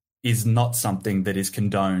is not something that is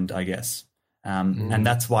condoned, I guess. And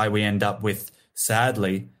that's why we end up with,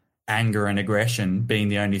 sadly, anger and aggression being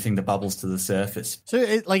the only thing that bubbles to the surface. So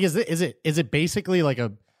is it basically like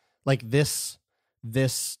this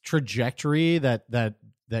trajectory that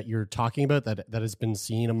you're talking about that has been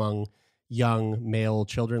seen among young male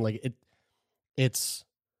children? Like it's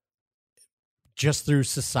just through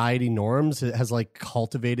society norms, it has like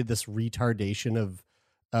cultivated this retardation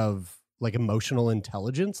of like emotional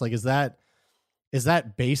intelligence. Like is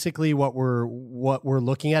that basically what we're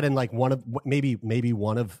looking at? And like maybe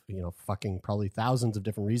one of, fucking probably thousands of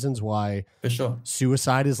different reasons why for sure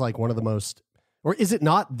suicide is like one of the most, or is it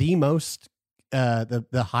not the most,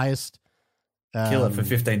 the highest killer for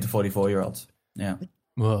 15 to 44-year-olds? Yeah.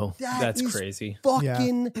 Whoa, that's crazy.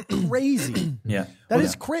 Fucking crazy. Yeah.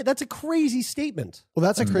 That's a crazy statement. Well,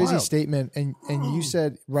 that's a crazy statement. And you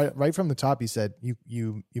said right from the top, you said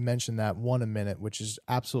you mentioned that 1 a minute, which is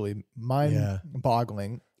absolutely mind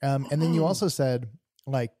boggling. And then you also said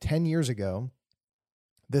like 10 years ago,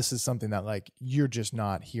 this is something that like you're just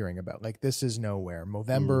not hearing about. Like this is nowhere.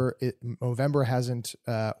 Movember hasn't,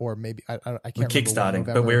 or maybe I can't. We're kickstarting,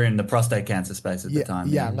 but we're in the prostate cancer space at the time.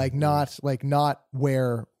 Yeah, not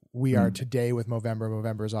where we are today with Movember.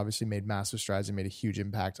 Movember has obviously made massive strides and made a huge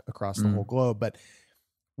impact across the whole globe. But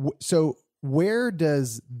so where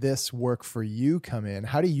does this work for you come in?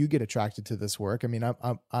 How do you get attracted to this work? I mean,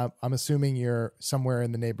 I'm assuming you're somewhere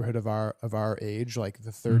in the neighborhood of our age, like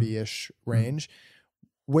the 30-ish range.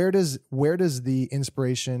 Where does the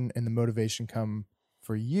inspiration and the motivation come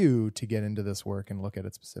for you to get into this work and look at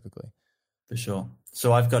it specifically? For sure.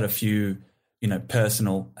 So I've got a few,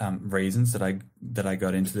 personal reasons that I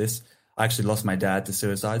got into this. I actually lost my dad to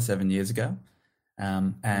suicide 7 years ago,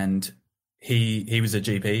 and he was a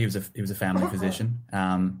GP. He was a family physician.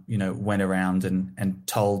 Went around and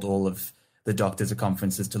told all of the doctors at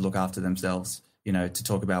conferences to look after themselves. To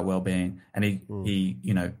talk about well-being, and he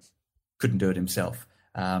couldn't do it himself.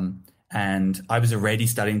 And I was already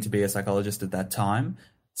studying to be a psychologist at that time.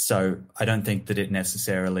 So I don't think that it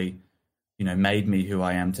necessarily, made me who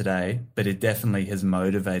I am today, but it definitely has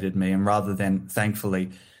motivated me. And rather than thankfully,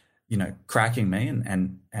 cracking me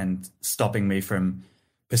and stopping me from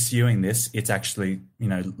pursuing this, it's actually,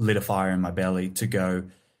 lit a fire in my belly to go,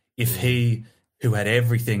 if he, who had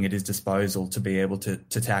everything at his disposal to be able to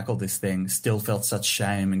tackle this thing, still felt such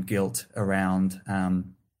shame and guilt around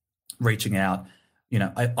reaching out.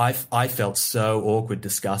 I felt so awkward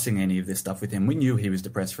discussing any of this stuff with him. We knew he was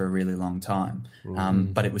depressed for a really long time,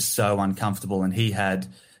 but it was so uncomfortable, and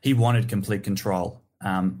he wanted complete control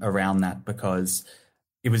around that, because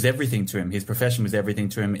it was everything to him. His profession was everything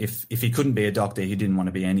to him. If he couldn't be a doctor, he didn't want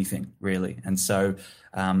to be anything, really. And so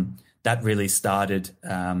that really started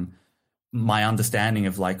my understanding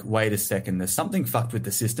of like, wait a second, there's something fucked with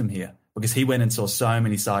the system here. Because he went and saw so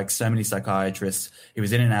many psychs, so many psychiatrists. He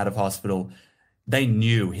was in and out of hospital. They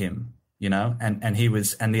knew him, you know, and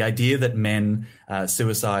the idea that men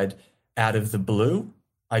suicide out of the blue,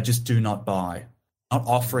 I just do not buy. Not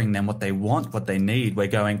offering them what they want, what they need. We're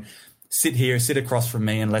going, sit here, sit across from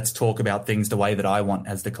me, and let's talk about things the way that I want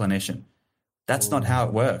as the clinician. That's not how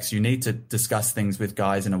it works. You need to discuss things with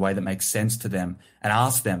guys in a way that makes sense to them and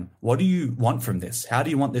ask them, what do you want from this? How do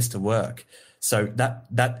you want this to work? So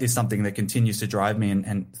that is something that continues to drive me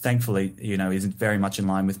and thankfully, you know, is very much in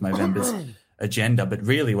line with Movember's agenda. But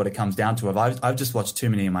really what it comes down to, I've just watched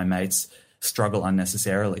too many of my mates struggle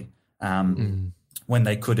unnecessarily when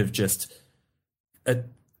they could have just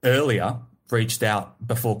earlier reached out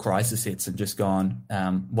before crisis hits and just gone,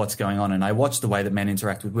 what's going on? And I watch the way that men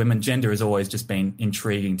interact with women. Gender has always just been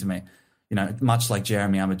intriguing to me. You know, much like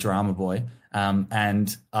Jeremy, I'm a drama boy.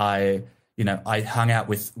 And I hung out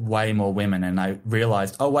with way more women and I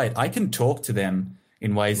realized, oh, wait, I can talk to them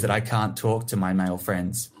in ways that I can't talk to my male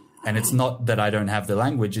friends. And it's not that I don't have the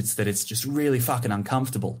language, it's that it's just really fucking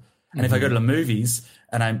uncomfortable. And if I go to the movies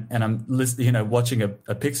and I'm watching a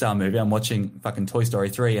Pixar movie, I'm watching fucking Toy Story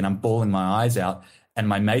 3 and I'm bawling my eyes out and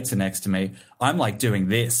my mates are next to me, I'm like doing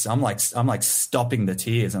this. I'm like stopping the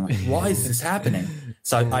tears. I'm like, why is this happening?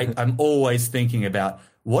 So I'm always thinking about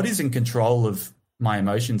what is in control of my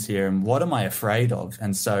emotions here and what am I afraid of?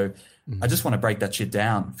 And so I just want to break that shit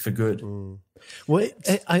down for good. Well,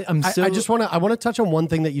 I want to touch on one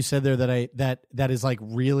thing that you said there that is like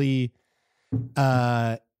really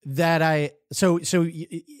this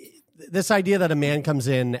idea that a man comes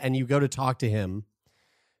in and you go to talk to him,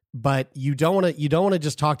 but you don't want to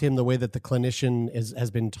just talk to him the way that the clinician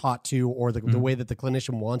has been taught to, or the way that the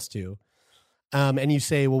clinician wants to. And you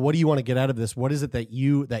say, well, what do you want to get out of this? What is it that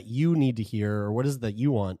you need to hear, or what is it that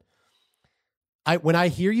you want? When I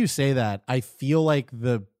hear you say that, I feel like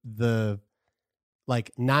the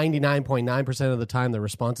 99.9% of the time the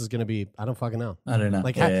response is going to be, I don't fucking know. I don't know.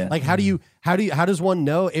 How does one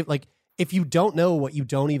know if you don't know what you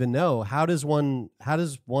don't even know, how does one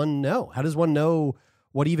know? How does one know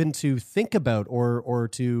what even to think about or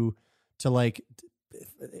to like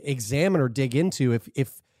examine or dig into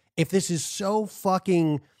if this is so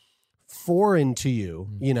fucking foreign to you,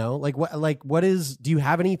 you know, what is, do you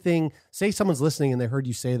have anything, say someone's listening and they heard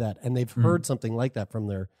you say that and they've heard something like that from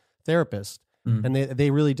their therapist and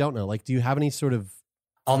they really don't know, like, do you have any sort of,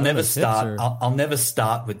 I'll never start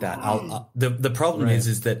with that. The problem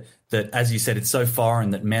is that as you said, it's so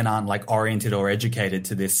foreign that men aren't like oriented or educated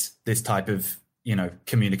to this type of, you know,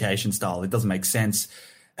 communication style. It doesn't make sense.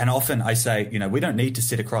 And often I say, you know, we don't need to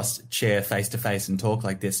sit across a chair face to face and talk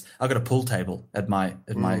like this. I've got a pool table at my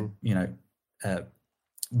you know,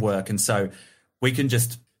 work. And so we can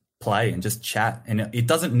just play and just chat. And it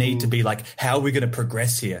doesn't need to be like, how are we going to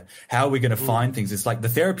progress here? How are we going to find things? It's like the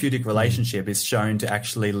therapeutic relationship is shown to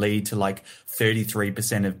actually lead to like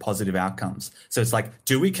 33% of positive outcomes. So it's like,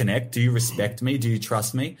 do we connect? Do you respect me? Do you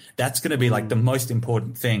trust me? That's going to be like the most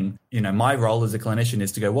important thing. You know, my role as a clinician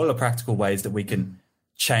is to go, what are the practical ways that we can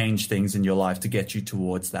change things in your life to get you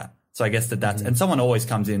towards that? So I guess that's, and someone always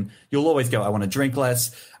comes in, you'll always go, I want to drink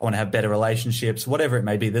less, I want to have better relationships, whatever it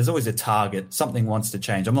may be. There's always a target, something wants to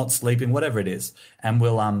change. I'm not sleeping, whatever it is. And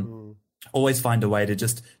we'll always find a way to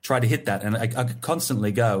just try to hit that. And I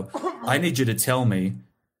constantly go, I need you to tell me,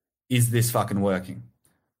 is this fucking working?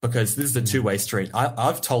 Because this is a two-way street.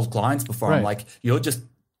 I've told clients before, I'm like,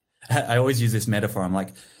 I always use this metaphor. I'm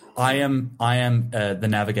like, I am the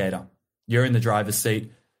navigator. You're in the driver's seat.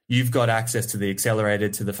 You've got access to the accelerator,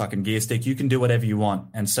 to the fucking gear stick. You can do whatever you want.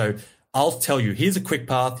 And so I'll tell you, here's a quick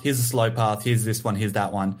path, here's a slow path, here's this one, here's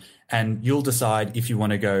that one. And you'll decide if you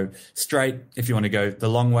want to go straight, if you want to go the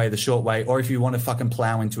long way, the short way, or if you want to fucking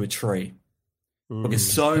plow into a tree.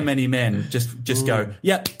 Because so many men just go,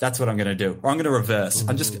 yep, that's what I'm going to do. Or I'm going to reverse.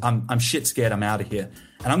 I'm shit scared. I'm out of here.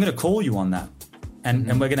 And I'm going to call you on that.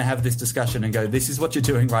 And we're going to have this discussion and go, this is what you're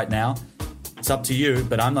doing right now. It's up to you,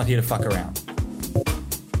 but I'm not here to fuck around.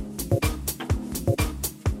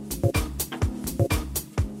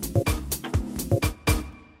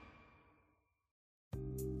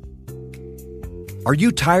 Are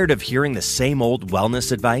you tired of hearing the same old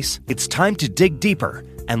wellness advice? It's time to dig deeper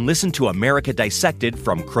and listen to America Dissected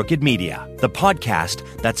from Crooked Media, the podcast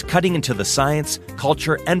that's cutting into the science,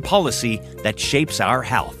 culture, and policy that shapes our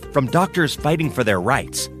health. From doctors fighting for their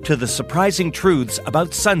rights to the surprising truths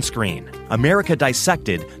about sunscreen, America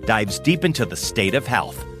Dissected dives deep into the state of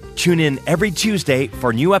health. Tune in every Tuesday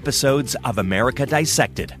for new episodes of America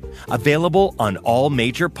Dissected, available on all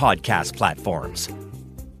major podcast platforms.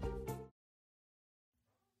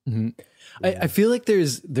 Mm-hmm. I feel like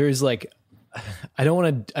there's like, I don't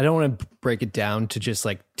want to break it down to just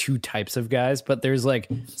like two types of guys, but there's like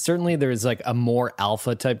a more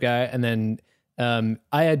alpha type guy, and then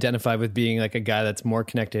I identify with being like a guy that's more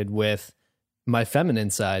connected with my feminine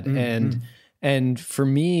side, and for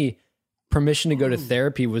me, permission to go to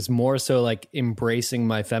therapy was more so like embracing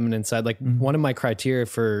my feminine side. Like one of my criteria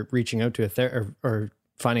for reaching out to or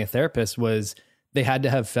finding a therapist was they had to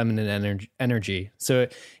have feminine energy. So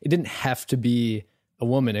it didn't have to be a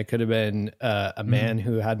woman. It could have been a man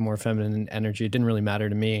who had more feminine energy. It didn't really matter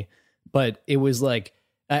to me, but it was like,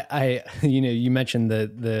 I you mentioned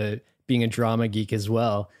the being a drama geek as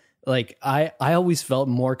well. Like I always felt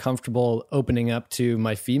more comfortable opening up to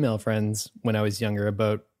my female friends when I was younger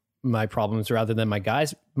about my problems rather than my guy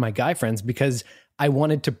friends, because I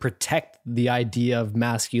wanted to protect the idea of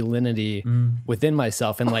masculinity within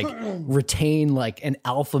myself and like retain like an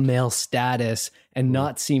alpha male status and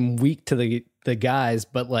not seem weak to the guys,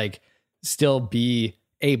 but like still be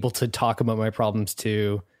able to talk about my problems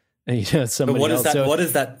to, somebody what else. Is that? What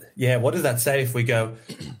does that? Yeah, what does that say if we go,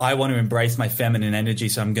 I want to embrace my feminine energy,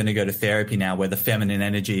 so I'm going to go to therapy now, where the feminine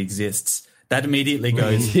energy exists? That immediately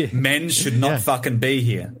goes, men should not fucking be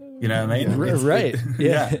here. You know what I mean? Right.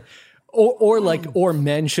 Yeah. Or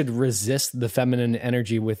men should resist the feminine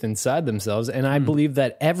energy within inside themselves. And I believe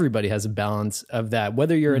that everybody has a balance of that.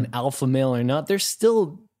 Whether you're an alpha male or not, there's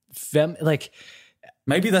still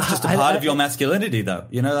maybe that's just a part of your masculinity, though.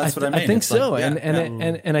 That's what I mean. I think so.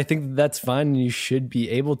 And I think that's fine. And you should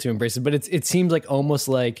be able to embrace it. But it seems like almost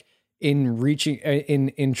like in reaching,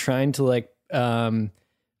 in trying to like,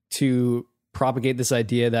 to propagate this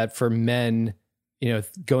idea that for men,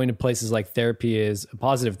 going to places like therapy is a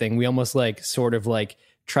positive thing. We almost like sort of like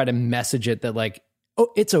try to message it that like,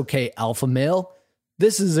 oh, it's okay, alpha male.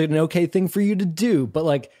 This is an okay thing for you to do. But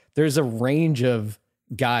like, there's a range of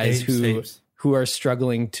guys who are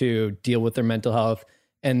struggling to deal with their mental health,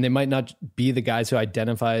 and they might not be the guys who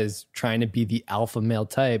identify as trying to be the alpha male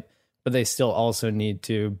type, but they still also need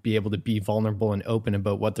to be able to be vulnerable and open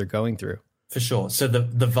about what they're going through. For sure. So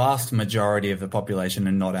the vast majority of the population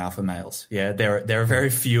are not alpha males. Yeah, there are very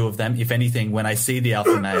few of them. If anything, when I see the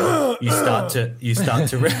alpha male, you start to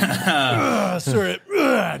sorry.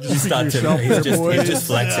 He's just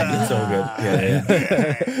flexing. It's all good.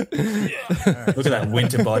 Yeah. Look at that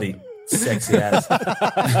winter body. Sexy ass.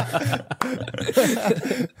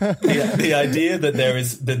 The idea that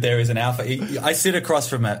there is an alpha. I sit across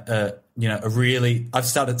from I've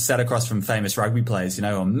sat across from famous rugby players, who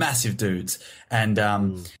are massive dudes. And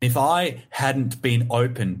if I hadn't been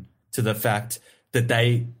open to the fact that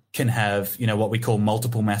they can have, what we call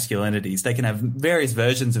multiple masculinities, they can have various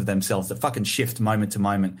versions of themselves that fucking shift moment to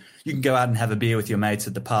moment. You can go out and have a beer with your mates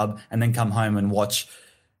at the pub and then come home and watch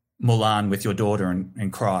Mulan with your daughter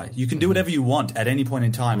and cry. You can do whatever you want at any point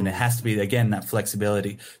in time, and it has to be, again, that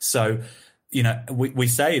flexibility. So, we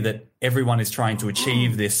say that everyone is trying to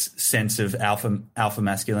achieve this sense of alpha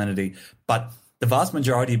masculinity, but the vast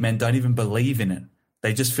majority of men don't even believe in it.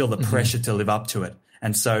 They just feel the pressure to live up to it.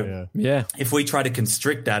 And so if we try to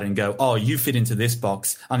constrict that and go, oh, you fit into this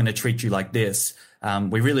box, I'm going to treat you like this,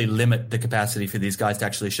 we really limit the capacity for these guys to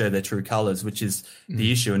actually show their true colors, which is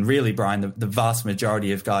the issue. And really, Brian, the vast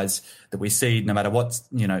majority of guys that we see, no matter what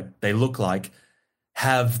they look like,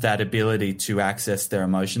 have that ability to access their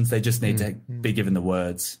emotions. They just need to be given the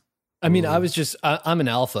words. I mean, I'm an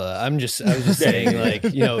alpha. I was just saying, like,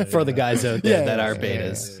 for the guys out there that are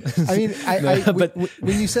betas. I mean,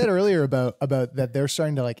 when you said earlier about that they're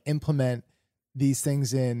starting to like implement these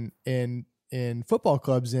things in football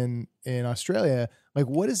clubs in Australia, like,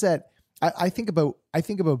 what is that? I think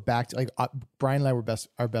about back to like Brian and I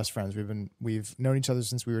are best friends. We've known each other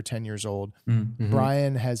since we were 10 years old. Mm-hmm.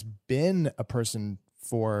 Brian has been a person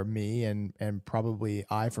for me and probably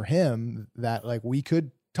I for him that like we could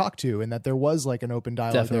talk to, and that there was like an open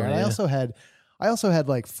dialogue there. And I also had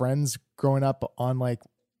like friends growing up on like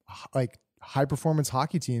high performance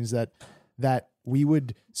hockey teams that we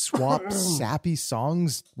would swap sappy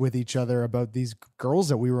songs with each other about these girls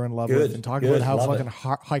that we were in love with and talk about how fucking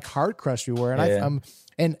hard crushed we were. And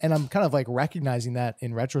I'm kind of like recognizing that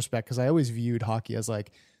in retrospect, because I always viewed hockey as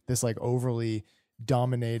like this like overly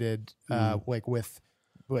dominated like with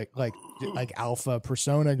like alpha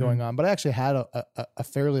persona going on. But I actually had a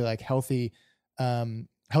fairly like healthy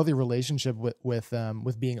relationship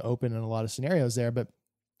with being open in a lot of scenarios there. But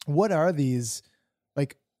what are these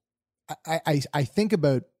like? I think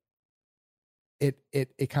about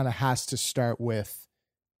it kind of has to start with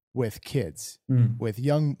with kids, with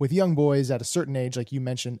young boys at a certain age, like you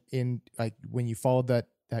mentioned, in like when you followed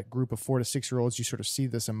that group of 4 to 6 year olds, you sort of see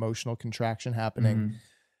this emotional contraction happening.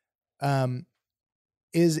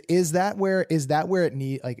 Is that where it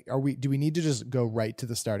need, like, do we need to just go right to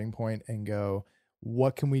the starting point and go,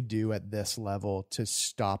 what can we do at this level to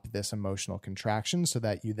stop this emotional contraction so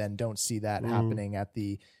that you then don't see that happening at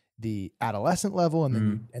the adolescent level,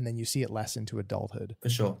 and then you see it less into adulthood? For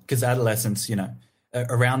sure. Because adolescence,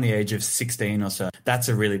 around the age of 16 or so, that's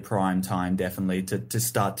a really prime time, definitely, to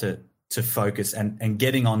start to focus, and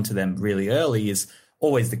getting onto them really early is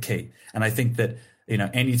always the key. And I think that,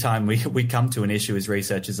 anytime we come to an issue as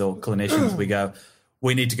researchers or clinicians, we go,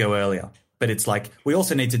 we need to go earlier. But it's like, we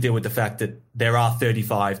also need to deal with the fact that there are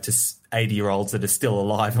 35 to 80-year-olds that are still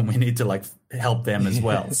alive, and we need to help them as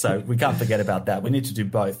well. So we can't forget about that. We need to do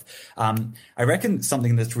both. I reckon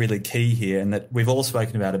something that's really key here, and that we've all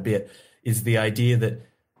spoken about a bit, is the idea that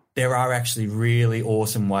there are actually really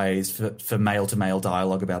awesome ways for male-to-male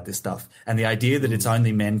dialogue about this stuff. And the idea that it's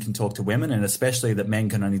only men can talk to women, and especially that men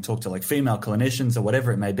can only talk to female clinicians or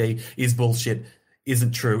whatever it may be, is bullshit,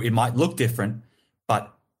 isn't true. It might look different,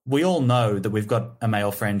 but we all know that we've got a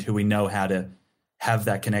male friend who we know how to have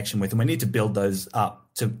that connection with, and we need to build those up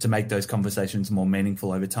to make those conversations more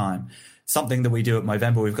meaningful over time. Something that we do at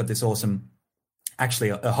Movember, we've got this awesome, actually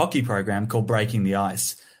a hockey program called Breaking the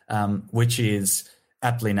Ice, which is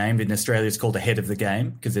aptly named. In Australia, it's called Ahead of the Game,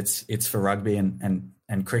 because it's for rugby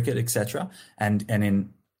and cricket, etc. And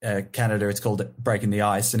in Canada, it's called Breaking the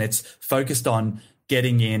Ice, and it's focused on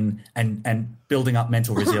getting in and building up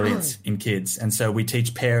mental resilience in kids. And so we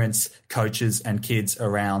teach parents, coaches, and kids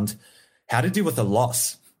around how to deal with a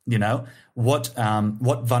loss. What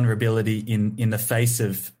vulnerability in the face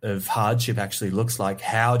of hardship actually looks like,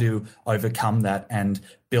 how to overcome that and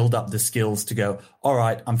build up the skills to go, all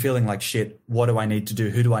right, I'm feeling like shit. What do I need to do?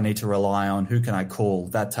 Who do I need to rely on? Who can I call?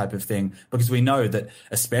 That type of thing. Because we know that,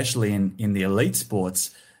 especially in the elite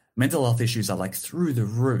sports, mental health issues are through the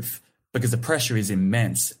roof, because the pressure is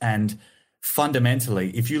immense. And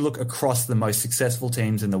fundamentally, if you look across the most successful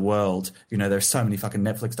teams in the world, there's so many fucking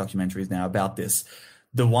Netflix documentaries now about this.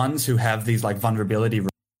 The ones who have these vulnerability,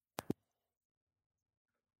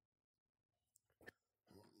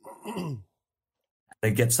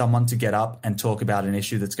 they get someone to get up and talk about an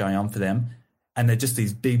issue that's going on for them, and they're just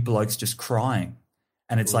these big blokes just crying.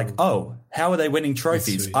 And it's oh, how are they winning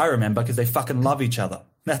trophies? I remember, because they fucking love each other.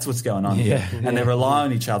 That's what's going on here. And they rely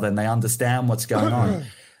on each other, and they understand what's going on.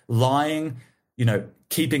 Lying,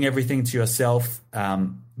 keeping everything to yourself,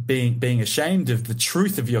 being ashamed of the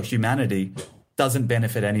truth of your humanity doesn't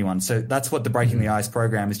benefit anyone. So that's what the Breaking the Ice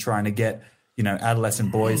program is trying to get,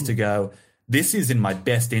 adolescent boys to go, this is in my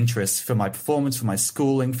best interest for my performance, for my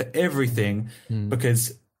schooling, for everything,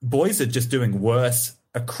 because boys are just doing worse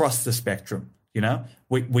across the spectrum.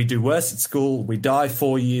 We do worse at school. We die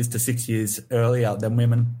 4 years to 6 years earlier than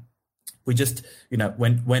women. We just,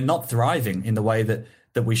 we're not thriving in the way that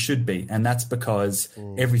we should be. And that's because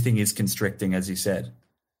everything is constricting, as you said.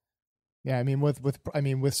 Yeah. I mean,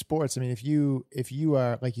 with sports, if you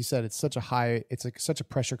are, like you said, it's such a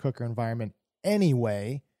pressure cooker environment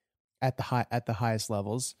anyway, at the highest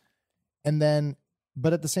levels. And then,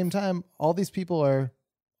 but at the same time, all these people are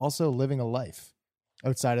also living a life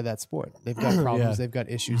outside of that sport. They've got problems, they've got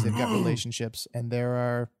issues, they've got relationships, and there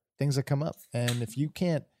are things that come up. And if you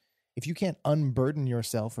can't unburden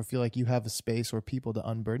yourself, or feel like you have a space or people to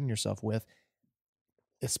unburden yourself with,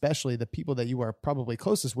 especially the people that you are probably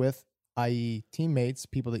closest with, i.e. teammates,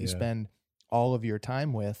 people that you spend all of your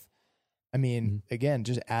time with. Again,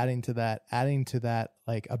 just adding to that,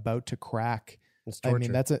 about to crack.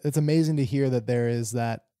 It's amazing to hear that there is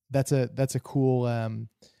that. That's a cool,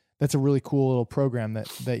 that's a really cool little program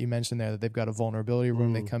that you mentioned there, that they've got a vulnerability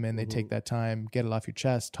room. They come in, they take that time, get it off your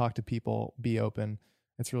chest, talk to people, be open.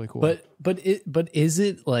 It's really cool. But is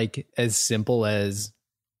it as simple as,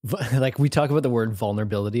 we talk about the word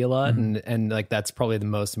vulnerability a lot, and that's probably the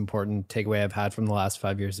most important takeaway I've had from the last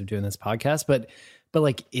 5 years of doing this podcast.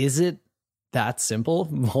 But is it that simple?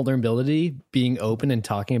 Vulnerability, being open and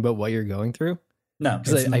talking about what you're going through? No, I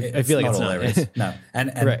feel like it's all not. there is. No,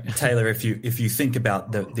 and right. Taylor, if you think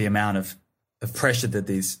about the amount of pressure that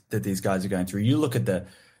these guys are going through, you look at the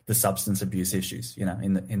substance abuse issues,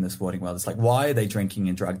 in the sporting world. It's why are they drinking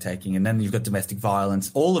and drug taking? And then you've got domestic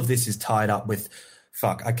violence. All of this is tied up with,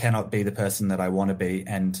 I cannot be the person that I want to be,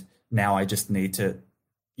 and now I just need to,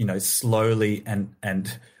 slowly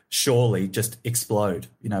and surely just explode,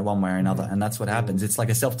 one way or another. And that's what happens. It's like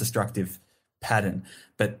a self-destructive pattern.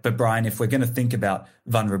 But Brian, if we're going to think about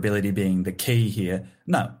vulnerability being the key here,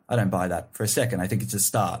 no, I don't buy that for a second. I think it's a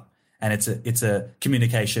start. and it's a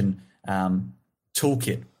communication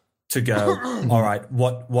toolkit to go, all right,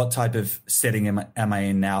 what type of setting am I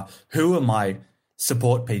in now? Who are my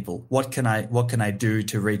support people? What can I do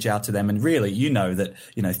to reach out to them? And really, that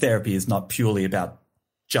therapy is not purely about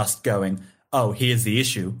just going, oh, here's the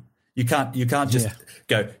issue. You can't just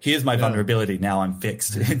go, here's my vulnerability, now I'm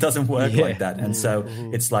fixed. It doesn't work like that. And so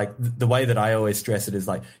it's like the way that I always stress it is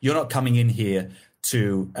like, you're not coming in here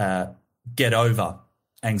to get over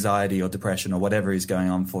anxiety or depression or whatever is going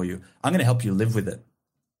on for you. I'm going to help you live with it.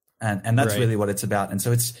 And that's really what it's about. And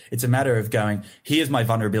so it's a matter of going, here's my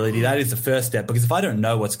vulnerability. That is the first step. Because if I don't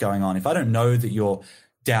know what's going on, if I don't know that you're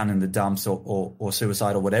down in the dumps or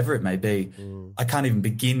suicide or whatever it may be, I can't even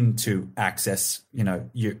begin to access,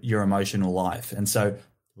 your emotional life. And so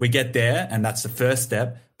we get there, and that's the first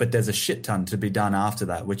step, but there's a shit ton to be done after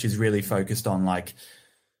that, which is really focused on like,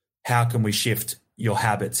 how can we shift your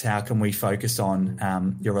habits? How can we focus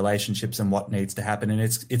on your relationships and what needs to happen? And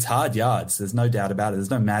it's hard yards. There's no doubt about it.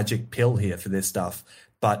 There's no magic pill here for this stuff,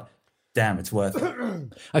 but damn, it's worth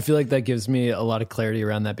it. I feel like that gives me a lot of clarity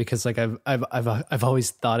around that, because like I've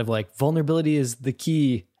always thought of like vulnerability is the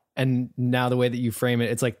key. And now the way that you frame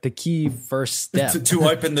it, it's like the key first step to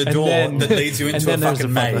open the door that leads you into a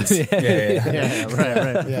fucking maze. Right.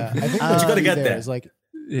 Yeah, I think you got to get there. Is like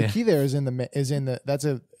the key there is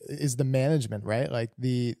is the management, right? Like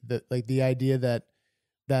the idea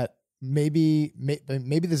that maybe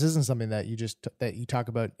this isn't something that you talk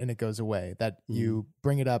about and it goes away, that you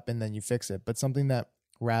bring it up and then you fix it, but something that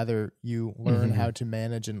rather you learn how to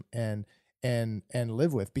manage and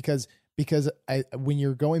live with, because when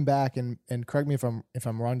you're going back and correct me if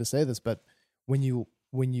I'm wrong to say this, but when you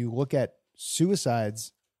look at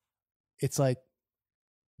suicides, it's like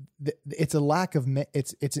it's a lack of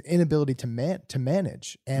it's an inability to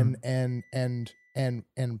manage and a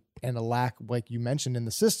lack, like you mentioned, in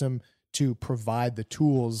the system to provide the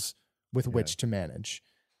tools with which to manage.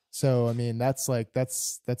 So I mean, that's a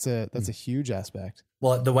huge aspect.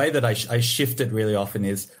 Well, the way that I shift it really often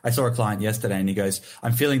is, I saw a client yesterday and he goes,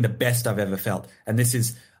 I'm feeling the best I've ever felt. And this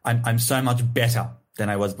is, I'm so much better than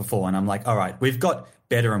I was before. And I'm like, all right, we've got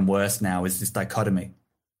better and worse now, is this dichotomy.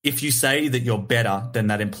 If you say that you're better, then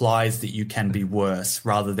that implies that you can be worse,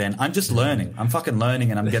 rather than I'm just learning. I'm fucking learning,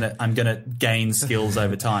 and I'm gonna gain skills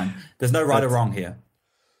over time. There's no right or wrong here.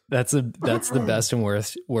 That's the best and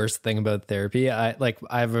worst thing about therapy. I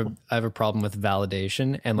have a problem with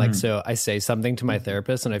validation, and like so I say something to my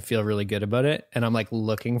therapist and I feel really good about it, and I'm like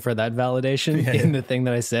looking for that validation in the thing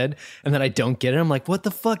that I said, and then I don't get it. I'm like, what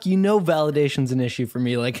the fuck? Validation's an issue for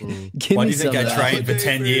me. Like, give why me do you think I trained for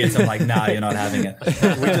 10 years? I'm like, nah, you're not having it.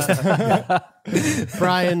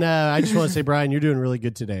 Brian, I just want to say, Brian, you're doing really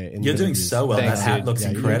good today. You're doing so well. Thanks, that hat dude. looks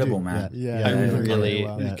incredible, man. I really,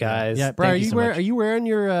 guys. Yeah, Brian, are you wearing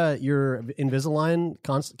your Invisalign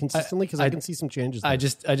consistently? Because I can see some changes there. I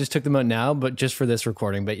just took them out now, but just for this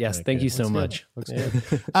recording. But yes, thank you so much. Looks good.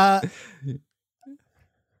 Right.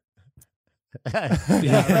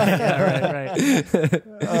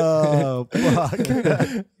 Oh, fuck.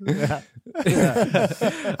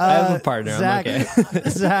 I have a partner. Zach, I'm okay.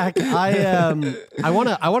 Zach, I want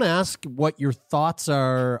to ask what your thoughts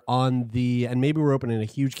are on and maybe we're opening a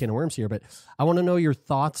huge can of worms here, but I want to know your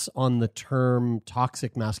thoughts on the term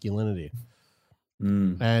toxic masculinity.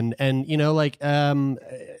 And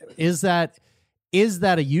is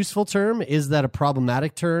that a useful term? Is that a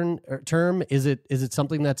problematic term? Is it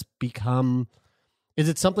something that's become? Is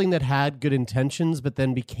it something that had good intentions but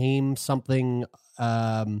then became something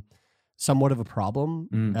somewhat of a problem?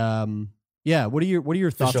 What are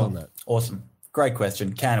your thoughts on that? Awesome, great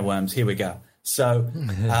question. Can of worms. Here we go. So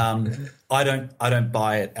I don't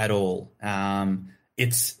buy it at all.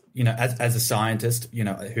 It's as a scientist,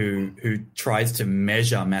 who tries to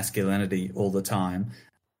measure masculinity all the time.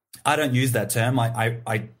 I don't use that term.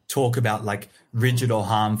 I talk about like rigid or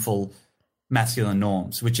harmful masculine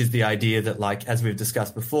norms, which is the idea that, like, as we've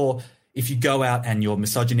discussed before, if you go out and you're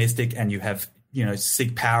misogynistic and you have,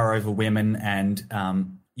 seek power over women and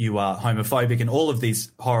you are homophobic and all of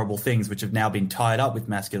these horrible things which have now been tied up with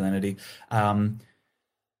masculinity,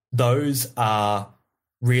 those are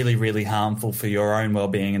really, really harmful for your own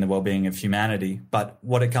well-being and the well-being of humanity. But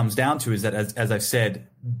what it comes down to is that, as I've said,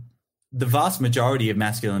 the vast majority of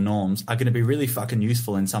masculine norms are going to be really fucking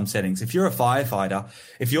useful in some settings. If you're a firefighter,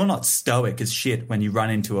 if you're not stoic as shit when you run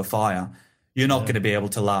into a fire, you're not going to be able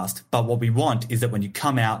to last. But what we want is that when you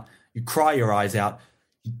come out, you cry your eyes out,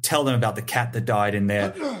 you tell them about the cat that died in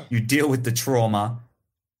there, you deal with the trauma,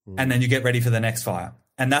 and then you get ready for the next fire.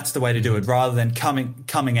 And that's the way to do it, rather than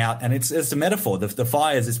coming out. And it's a metaphor. The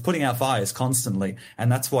fires is putting out fires constantly.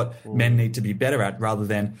 And that's what men need to be better at, rather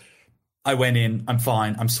than I went in, I'm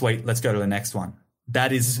fine, I'm sweet, let's go to the next one.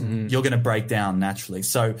 That is, you're going to break down naturally.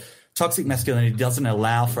 So toxic masculinity doesn't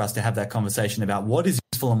allow for us to have that conversation about what is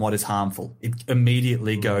useful and what is harmful. It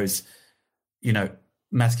immediately goes,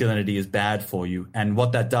 masculinity is bad for you. And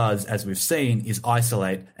what that does, as we've seen, is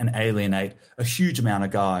isolate and alienate a huge amount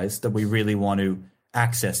of guys that we really want to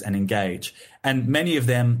access and engage. And many of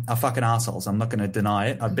them are fucking assholes. I'm not going to deny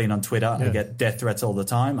it. I've been on Twitter. I get death threats all the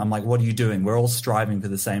time. I'm like, what are you doing? We're all striving for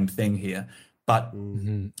the same thing here. But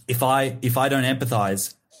if I don't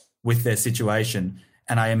empathize with their situation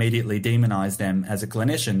and I immediately demonize them as a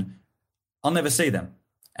clinician, I'll never see them.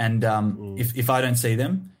 And if I don't see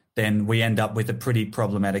them, then we end up with a pretty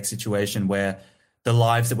problematic situation where the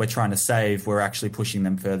lives that we're trying to save, we're actually pushing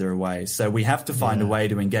them further away. So we have to find a way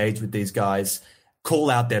to engage with these guys,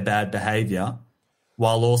 call out their bad behavior,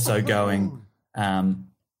 while also going,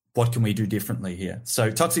 what can we do differently here?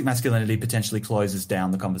 So toxic masculinity potentially closes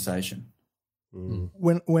down the conversation.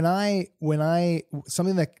 When I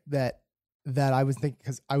something that I was thinking,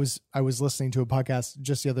 because I was listening to a podcast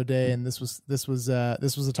just the other day, and this was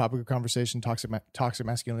a topic of conversation: toxic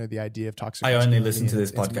masculinity, the idea of toxic. I masculinity only listen to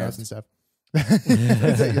this podcast and stuff.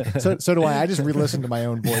 so do I. I just re-listened to my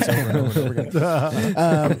own voice over and over again,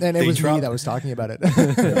 and it was me that was talking about it.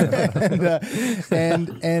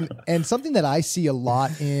 and something that I see a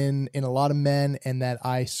lot in a lot of men, and that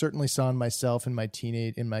I certainly saw in myself in my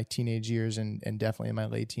teenage years, and definitely in my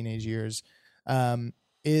late teenage years,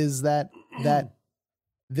 is that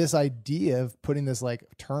this idea of putting this like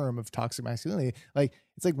term of toxic masculinity, like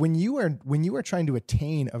it's like when you are trying to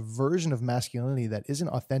attain a version of masculinity that isn't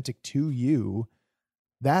authentic to you,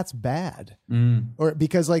 that's bad. Or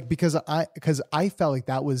because I felt like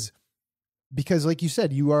that was, because like you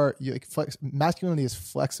said, masculinity is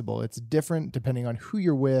flexible. It's different depending on who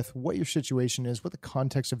you're with, what your situation is, what the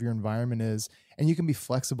context of your environment is, and you can be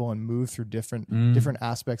flexible and move through different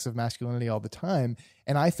aspects of masculinity all the time.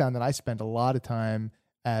 And I found that I spent a lot of time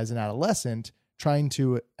as an adolescent trying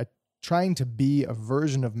to be a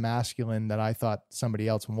version of masculine that I thought somebody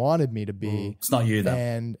else wanted me to be. It's not you though.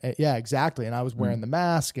 And yeah, exactly. And I was wearing the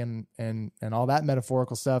mask and all that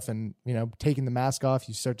metaphorical stuff. And, taking the mask off,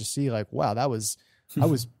 you start to see like, wow, I was an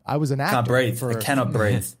actor. Can't breathe. I cannot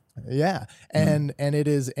breathe. Yeah. And it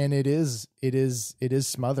is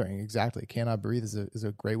smothering. Exactly. Cannot breathe is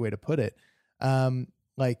a great way to put it.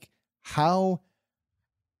 Like how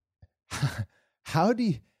do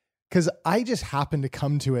you, cause I just happened to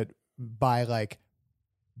come to it by like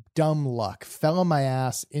dumb luck, fell on my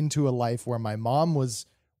ass into a life where my mom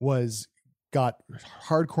got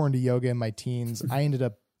hardcore into yoga in my teens. I ended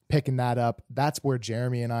up picking that up. That's where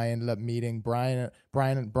Jeremy and I ended up meeting. Brian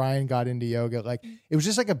got into yoga. Like it was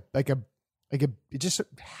just it just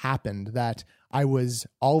happened that I was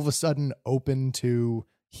all of a sudden open to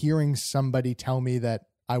hearing somebody tell me that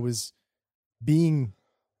I was being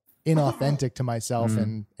inauthentic to myself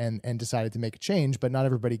and decided to make a change. But not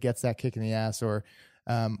everybody gets that kick in the ass or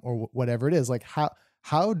whatever it is. Like how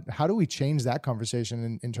do we change that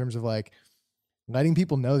conversation in terms of like letting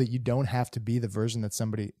people know that you don't have to be the version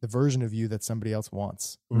of you that somebody else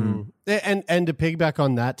wants. And to piggyback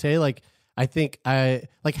on that, Tay, like I think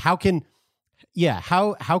how can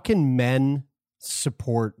men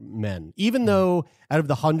support men, even though out of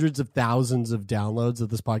the hundreds of thousands of downloads that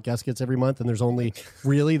this podcast gets every month, and there's only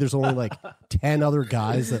like 10 other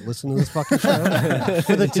guys that listen to this fucking show.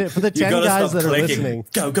 For the 10 guys that are listening,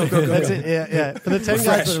 go. That's it. Yeah. For the 10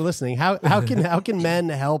 guys that are listening, how can men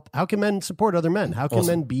help? How can men support other men? How can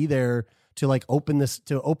men be there to like open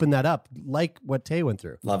that up, like what Tay went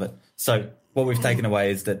through? Love it. So what we've taken away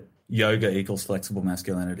is that yoga equals flexible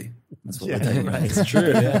masculinity. That's what we're taking away. It's true.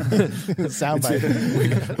 Yeah.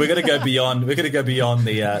 Soundbite. We're going to go beyond. We're going to go beyond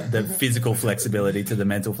the physical flexibility to the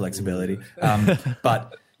mental flexibility.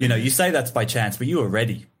 But you say that's by chance, but you were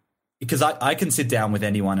ready, because I can sit down with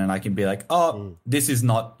anyone and I can be like, oh, this is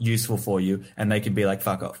not useful for you, and they can be like,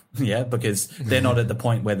 fuck off, yeah, because they're not at the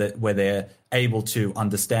point where they're able to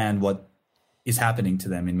understand what is happening to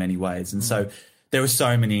them in many ways, and so. There were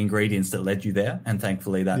so many ingredients that led you there, and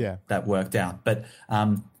thankfully that worked out. But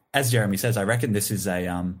as Jeremy says, I reckon this is a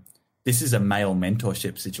male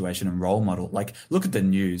mentorship situation and role model. Like, look at the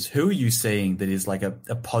news. Who are you seeing that is like a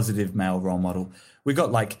positive male role model? We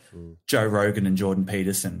got like Joe Rogan and Jordan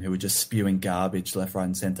Peterson, who are just spewing garbage left, right,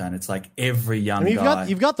 and center. And it's like every young guy.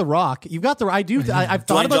 You've got The Rock. I've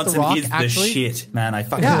thought about Johnson The Rock. Is actually, the shit, man. I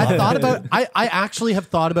fucking love I actually have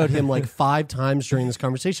thought about him like 5 times during this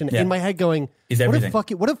conversation in my head, going,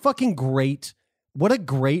 what a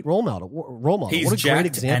great role model. He's what a jacked great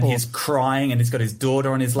example. and he's crying and he's got his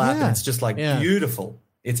daughter on his lap and it's just like beautiful.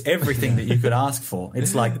 It's everything that you could ask for.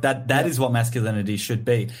 It's like that is what masculinity should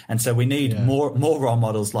be. And so we need more role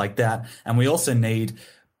models like that. And we also need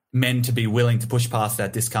men to be willing to push past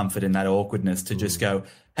that discomfort and that awkwardness to just go,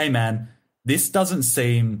 hey man, this doesn't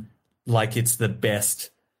seem like it's the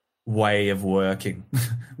best way of working.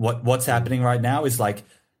 What's happening right now is like,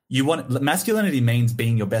 masculinity means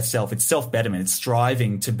being your best self. It's self-betterment. It's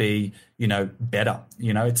striving to be, better.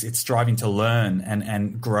 It's striving to learn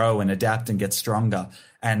and grow and adapt and get stronger.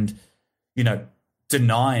 And,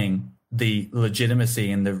 denying the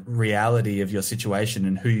legitimacy and the reality of your situation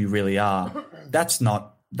and who you really are, that's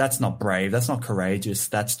not brave. That's not courageous.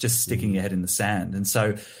 That's just sticking your head in the sand. And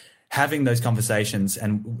so having those conversations,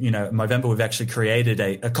 and, in Movember, we've actually created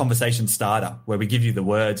a conversation starter where we give you the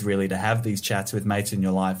words really to have these chats with mates in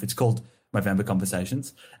your life. It's called Movember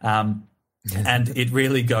Conversations. And it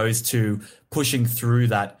really goes to pushing through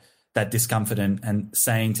that discomfort and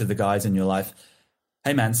saying to the guys in your life,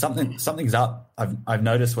 hey man, something's up. I've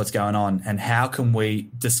noticed what's going on, and how can we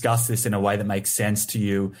discuss this in a way that makes sense to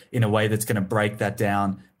you, in a way that's going to break that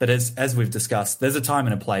down. But as we've discussed, there's a time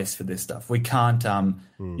and a place for this stuff. We can't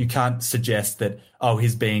you can't suggest that,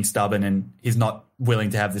 he's being stubborn and he's not willing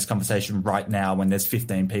to have this conversation right now when there's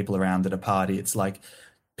 15 people around at a party. It's like,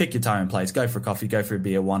 pick your time and place, go for a coffee, go for a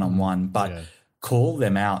beer one-on-one, but call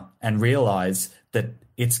them out and realize that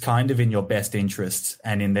it's kind of in your best interests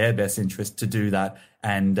and in their best interest to do that.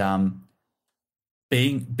 And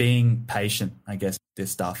being patient, I guess,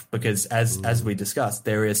 this stuff, because as we discussed,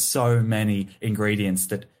 there is so many ingredients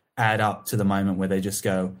that add up to the moment where they just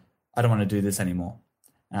go, I don't want to do this anymore.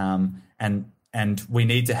 And we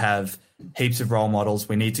need to have heaps of role models.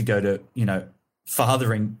 We need to go to,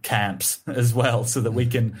 fathering camps as well, so that we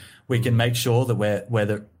can make sure that we're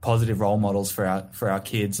the positive role models for our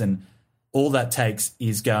kids. And all that takes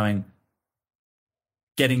is getting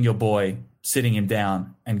your boy, sitting him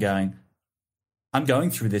down and going, I'm going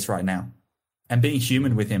through this right now, and being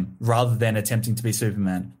human with him rather than attempting to be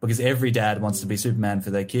Superman, because every dad wants to be Superman for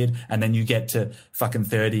their kid. And then you get to fucking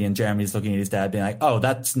 30 and Jeremy's looking at his dad being like, oh,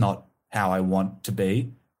 that's not how I want to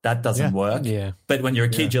be. That doesn't work. Yeah. But when you're a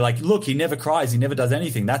kid, you're like, look, he never cries. He never does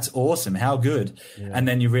anything. That's awesome. How good. Yeah. And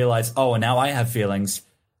then you realize, and now I have feelings.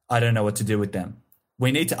 I don't know what to do with them.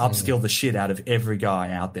 We need to upskill the shit out of every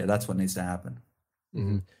guy out there. That's what needs to happen.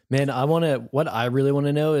 Mm-hmm. Man, what I really want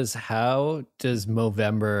to know is, how does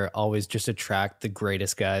Movember always just attract the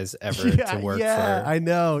greatest guys ever to work for? Yeah, I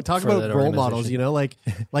know. Talk about role models,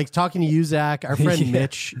 like talking to you, Zach, our friend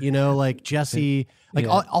Mitch, like Jesse, like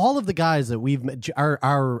all of the guys that we've met,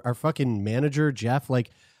 our fucking manager, Jeff, like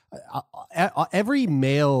every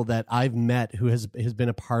male that I've met who has been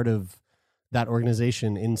a part of that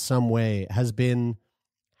organization in some way has been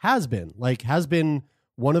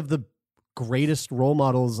one of the greatest role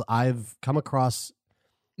models I've come across,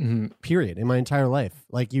 period, in my entire life.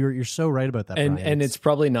 Like you're so right about that, and Brian. And it's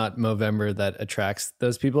probably not Movember that attracts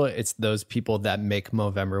those people. It's those people that make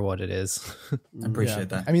Movember what it is. I appreciate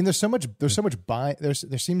that. I mean, there seems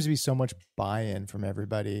to be so much buy-in from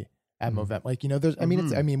everybody at Movember. Like,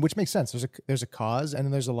 which makes sense. There's a cause, and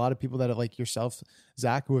then there's a lot of people that have, like yourself,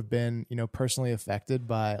 Zach, who have been, personally affected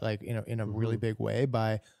by, like, in a really big way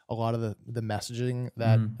by a lot of the messaging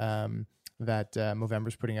that that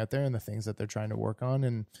Movember's putting out there and the things that they're trying to work on.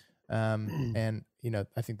 And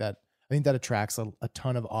I think that attracts a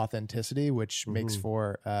ton of authenticity, which makes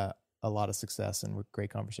for a lot of success and great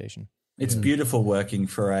conversation. It's beautiful working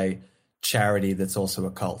for a charity that's also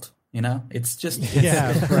a cult. It's just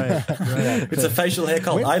right. It's a facial hair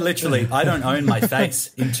cult. I don't own my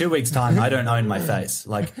face. In 2 weeks' time, I don't own my face.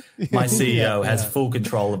 Like, my CEO has full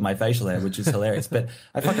control of my facial hair, which is hilarious. But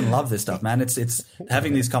I fucking love this stuff, man. It's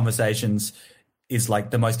having these conversations is like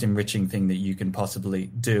the most enriching thing that you can possibly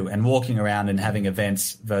do. And walking around and having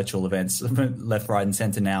events, virtual events, left, right, and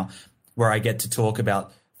center now, where I get to talk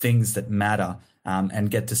about things that matter. And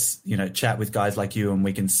get to chat with guys like you, and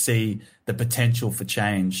we can see the potential for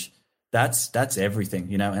change. That's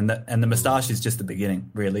everything, and the moustache is just the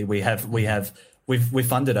beginning. Really, we've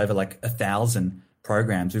funded over like 1,000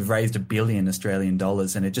 programs. We've raised $1 billion Australian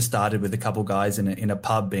dollars, and it just started with a couple guys in a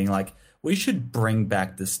pub being like, we should bring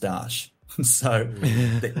back the stash. So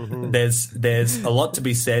there's a lot to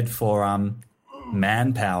be said for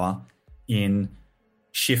manpower in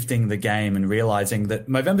shifting the game and realizing that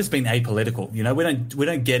Movember's been apolitical. We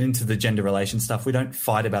don't get into the gender relation stuff. We don't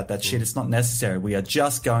fight about that shit. It's not necessary. We are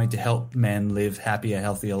just going to help men live happier,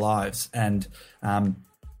 healthier lives. And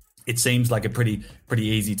it seems like a pretty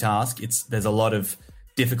easy task. There's a lot of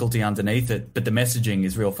difficulty underneath it, but the messaging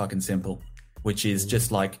is real fucking simple, which is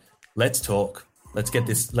just like, let's talk. Let's get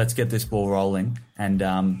this ball rolling. And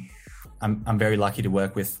I'm very lucky to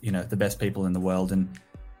work with, the best people in the world. And,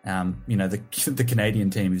 the Canadian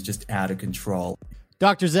team is just out of control.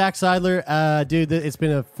 Dr. Zach Seidler, dude, it's been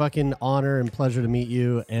a fucking honor and pleasure to meet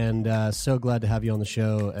you, and so glad to have you on the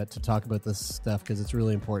show to talk about this stuff because it's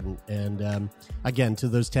really important. And again, to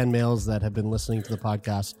those 10 males that have been listening to the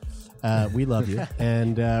podcast, we love you,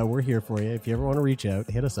 and we're here for you. If you ever want to reach out,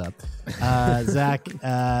 hit us up. Zach,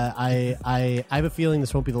 I have a feeling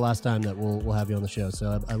this won't be the last time that we'll have you on the show,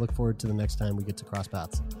 so I look forward to the next time we get to cross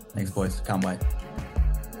paths. Thanks, boys. Can't wait.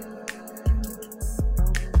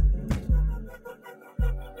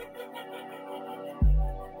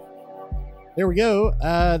 There we go.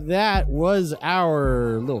 That was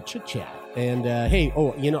our little chit chat. And hey,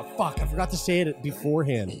 I forgot to say it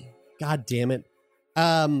beforehand. God damn it.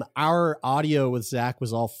 Our audio with Zach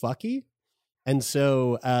was all fucky. And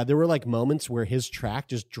so there were like moments where his track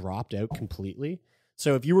just dropped out completely.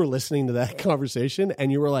 So if you were listening to that conversation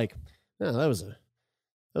and you were like, oh, that was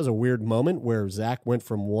a weird moment where Zach went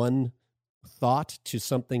from one thought to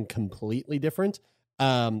something completely different.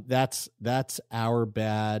 That's our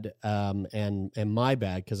bad, and my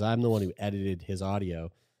bad, because I'm the one who edited his audio.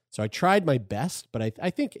 So I tried my best, but I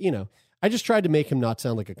think, I just tried to make him not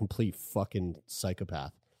sound like a complete fucking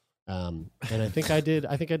psychopath. And I think I did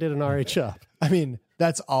an alright job. I mean,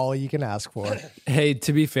 that's all you can ask for. Hey,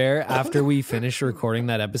 to be fair, after we finished recording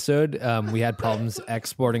that episode, we had problems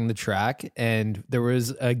exporting the track, and there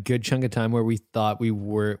was a good chunk of time where we thought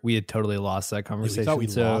we had totally lost that conversation. We thought we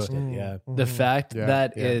lost it. Yeah. The fact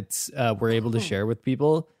that it's we're able to share with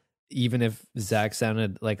people, even if Zach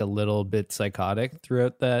sounded like a little bit psychotic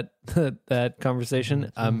throughout that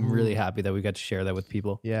conversation, I'm really happy that we got to share that with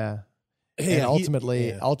people. Yeah. And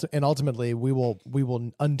ultimately, we will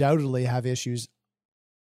undoubtedly have issues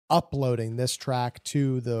uploading this track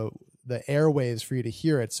to the airwaves for you to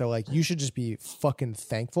hear it. So like, you should just be fucking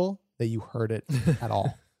thankful that you heard it at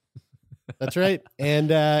all. That's right. And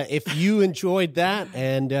if you enjoyed that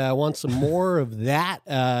and want some more of that,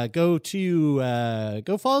 go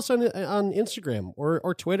follow us on Instagram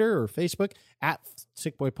or Twitter or Facebook at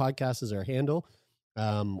Sick Boy Podcast is our handle.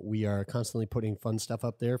 We are constantly putting fun stuff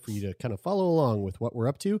up there for you to kind of follow along with what we're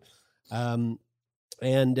up to. And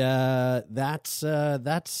that's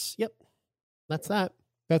that.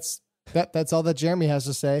 That's all that Jeremy has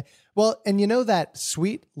to say. Well, and that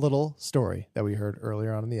sweet little story that we heard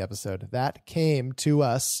earlier on in the episode, that came to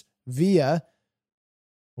us via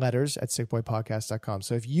letters at sickboypodcast.com.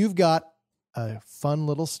 So if you've got a fun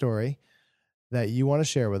little story that you want to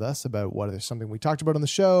share with us about what is something we talked about on the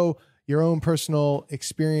show, your own personal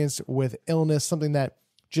experience with illness, something that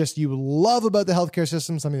just you love about the healthcare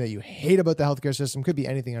system, something that you hate about the healthcare system, could be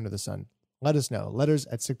anything under the sun, let us know. Letters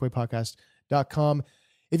at sickboypodcast.com.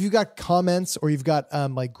 If you've got comments or you've got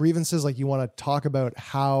like grievances, like you want to talk about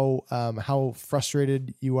how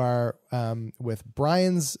frustrated you are with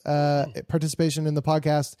Brian's participation in the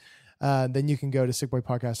podcast, then you can go to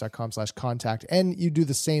sickboypodcast.com/contact. And you do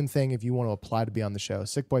the same thing if you want to apply to be on the show.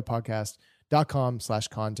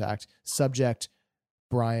 sickboypodcast.com/contact. Subject: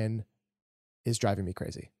 Brian is driving me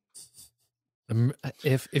crazy.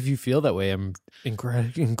 If you feel that way, I'm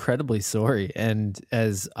incredibly sorry. And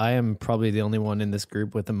as I am probably the only one in this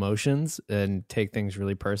group with emotions and take things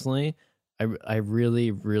really personally, I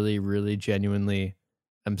really, really, really genuinely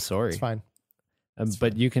am sorry. It's fine.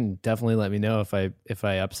 But you can definitely let me know if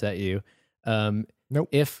I upset you. Nope.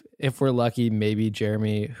 If we're lucky, maybe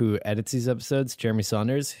Jeremy, who edits these episodes, Jeremy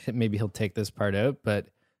Saunders, maybe he'll take this part out, but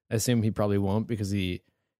I assume he probably won't because he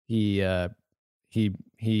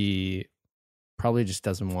probably just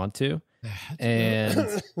doesn't want to. And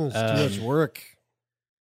it's too much work.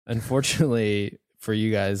 Unfortunately for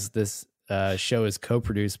you guys, this show is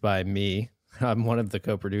co-produced by me. I'm one of the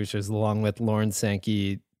co-producers, along with Lauren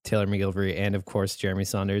Sankey, Taylor McGilvery, and of course Jeremy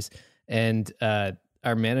Saunders. And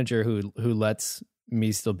our manager who lets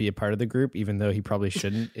me still be a part of the group, even though he probably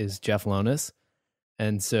shouldn't, is Jeff Lonis.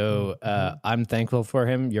 And so I'm thankful for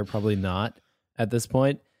him. You're probably not at this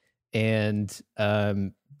point. And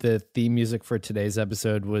the theme music for today's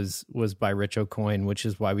episode was by Rich O'Coin, which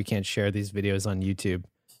is why we can't share these videos on YouTube,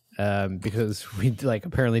 because we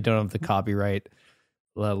apparently don't have the copyright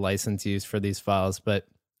license use for these files. But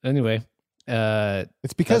anyway,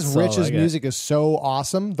 it's because Rich's music is so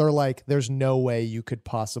awesome. They're like, there's no way you could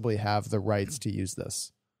possibly have the rights to use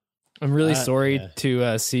this. I'm really sorry to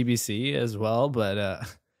CBC as well, but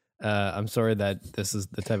I'm sorry that this is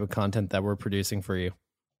the type of content that we're producing for you.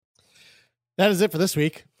 That is it for this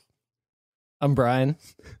week. I'm Brian.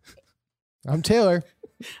 I'm Taylor.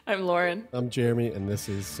 I'm Lauren. I'm Jeremy, and this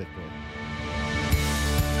is Sick Boy.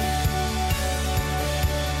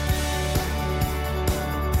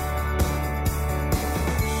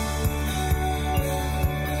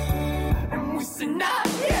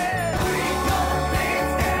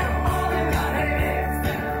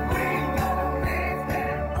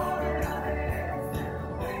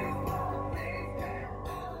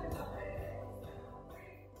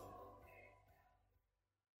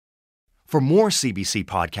 For more CBC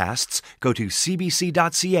podcasts, go to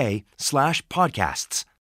cbc.ca/podcasts.